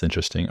that's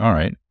interesting. All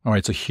right.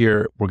 So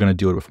here we're going to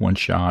do it with one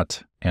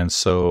shot. And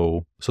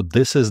so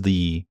this is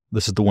the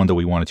one that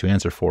we wanted to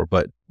answer for,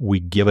 but we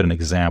give it an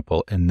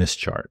example in this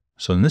chart.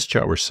 So in this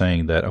chart, we're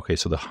saying that, okay,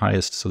 so the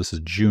highest, so this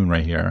is June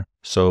right here.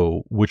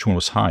 So which one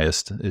was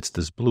highest? It's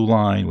this blue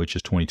line, which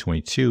is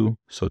 2022.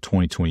 So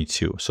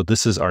 2022. So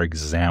this is our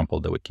example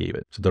that we gave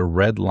it. So the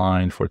red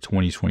line for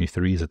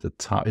 2023 is at the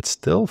top. It's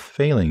still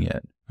failing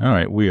it. All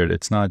right, weird.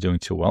 It's not doing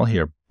too well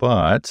here.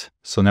 But,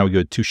 so now we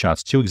go 2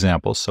 shots, 2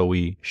 examples. So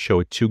we show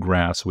it 2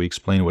 graphs, we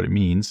explain what it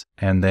means,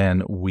 and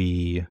then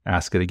we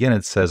ask it again.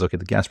 It says, okay,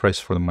 the gas price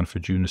for the month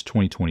of June is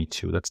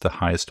 2022. That's the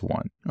highest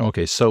one.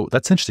 Okay, so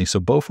that's interesting. So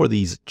both for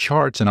these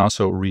charts and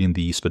also reading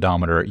the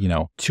speedometer,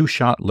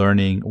 2-shot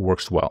learning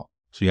works well.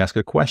 So you ask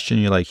a question,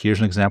 you're like, here's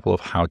an example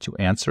of how to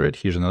answer it.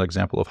 Here's another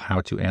example of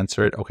how to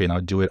answer it. Okay, now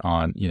do it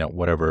on,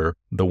 whatever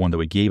the one that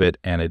we gave it,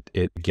 and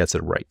it gets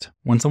it right.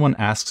 When someone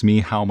asks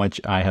me how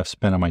much I have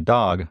spent on my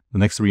dog, the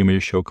next 3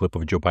 images show a clip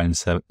of Joe Biden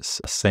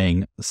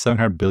saying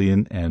 700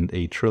 billion and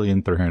a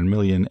trillion, 300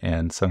 million,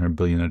 and 700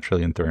 billion and a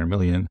trillion, 300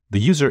 million. The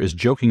user is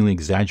jokingly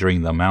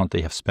exaggerating the amount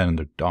they have spent on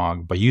their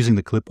dog by using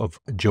the clip of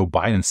Joe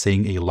Biden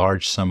saying a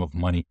large sum of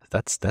money.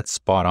 That's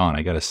spot on.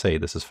 I gotta say,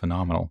 this is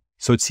phenomenal.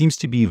 So it seems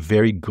to be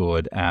very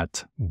good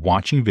at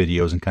watching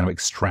videos and kind of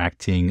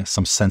extracting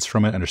some sense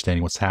from it,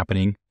 understanding what's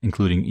happening,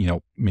 including,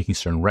 making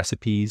certain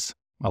recipes,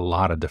 a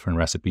lot of different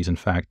recipes. In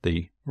fact,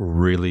 they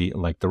really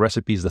like the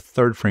recipes. The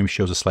third frame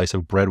shows a slice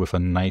of bread with a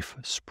knife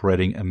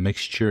spreading a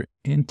mixture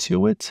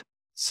into it.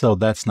 So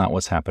that's not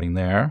what's happening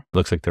there. It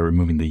looks like they're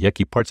removing the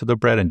yucky parts of the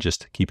bread and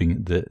just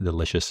keeping the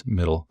delicious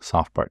middle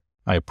soft part.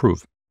 I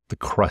approve. The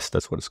crust,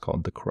 that's what it's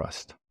called, the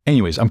crust.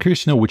 Anyways, I'm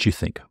curious to know what you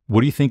think. What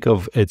do you think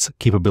of its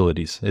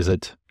capabilities? Is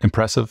it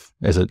impressive?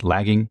 Is it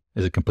lagging?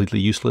 Is it completely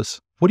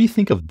useless? What do you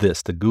think of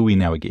this, the GUI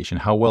navigation,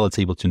 how well it's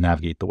able to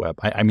navigate the web?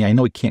 I mean, I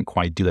know it can't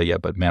quite do that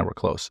yet, but man, we're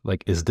close.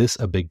 Is this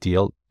a big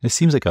deal? It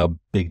seems like a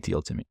big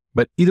deal to me.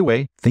 But either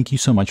way, thank you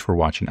so much for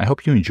watching. I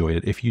hope you enjoyed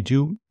it. If you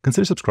do,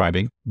 consider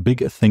subscribing.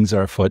 Big things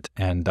are afoot,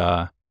 and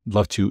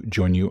love to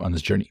join you on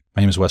this journey.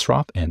 My name is Wes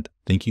Roth, and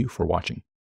thank you for watching.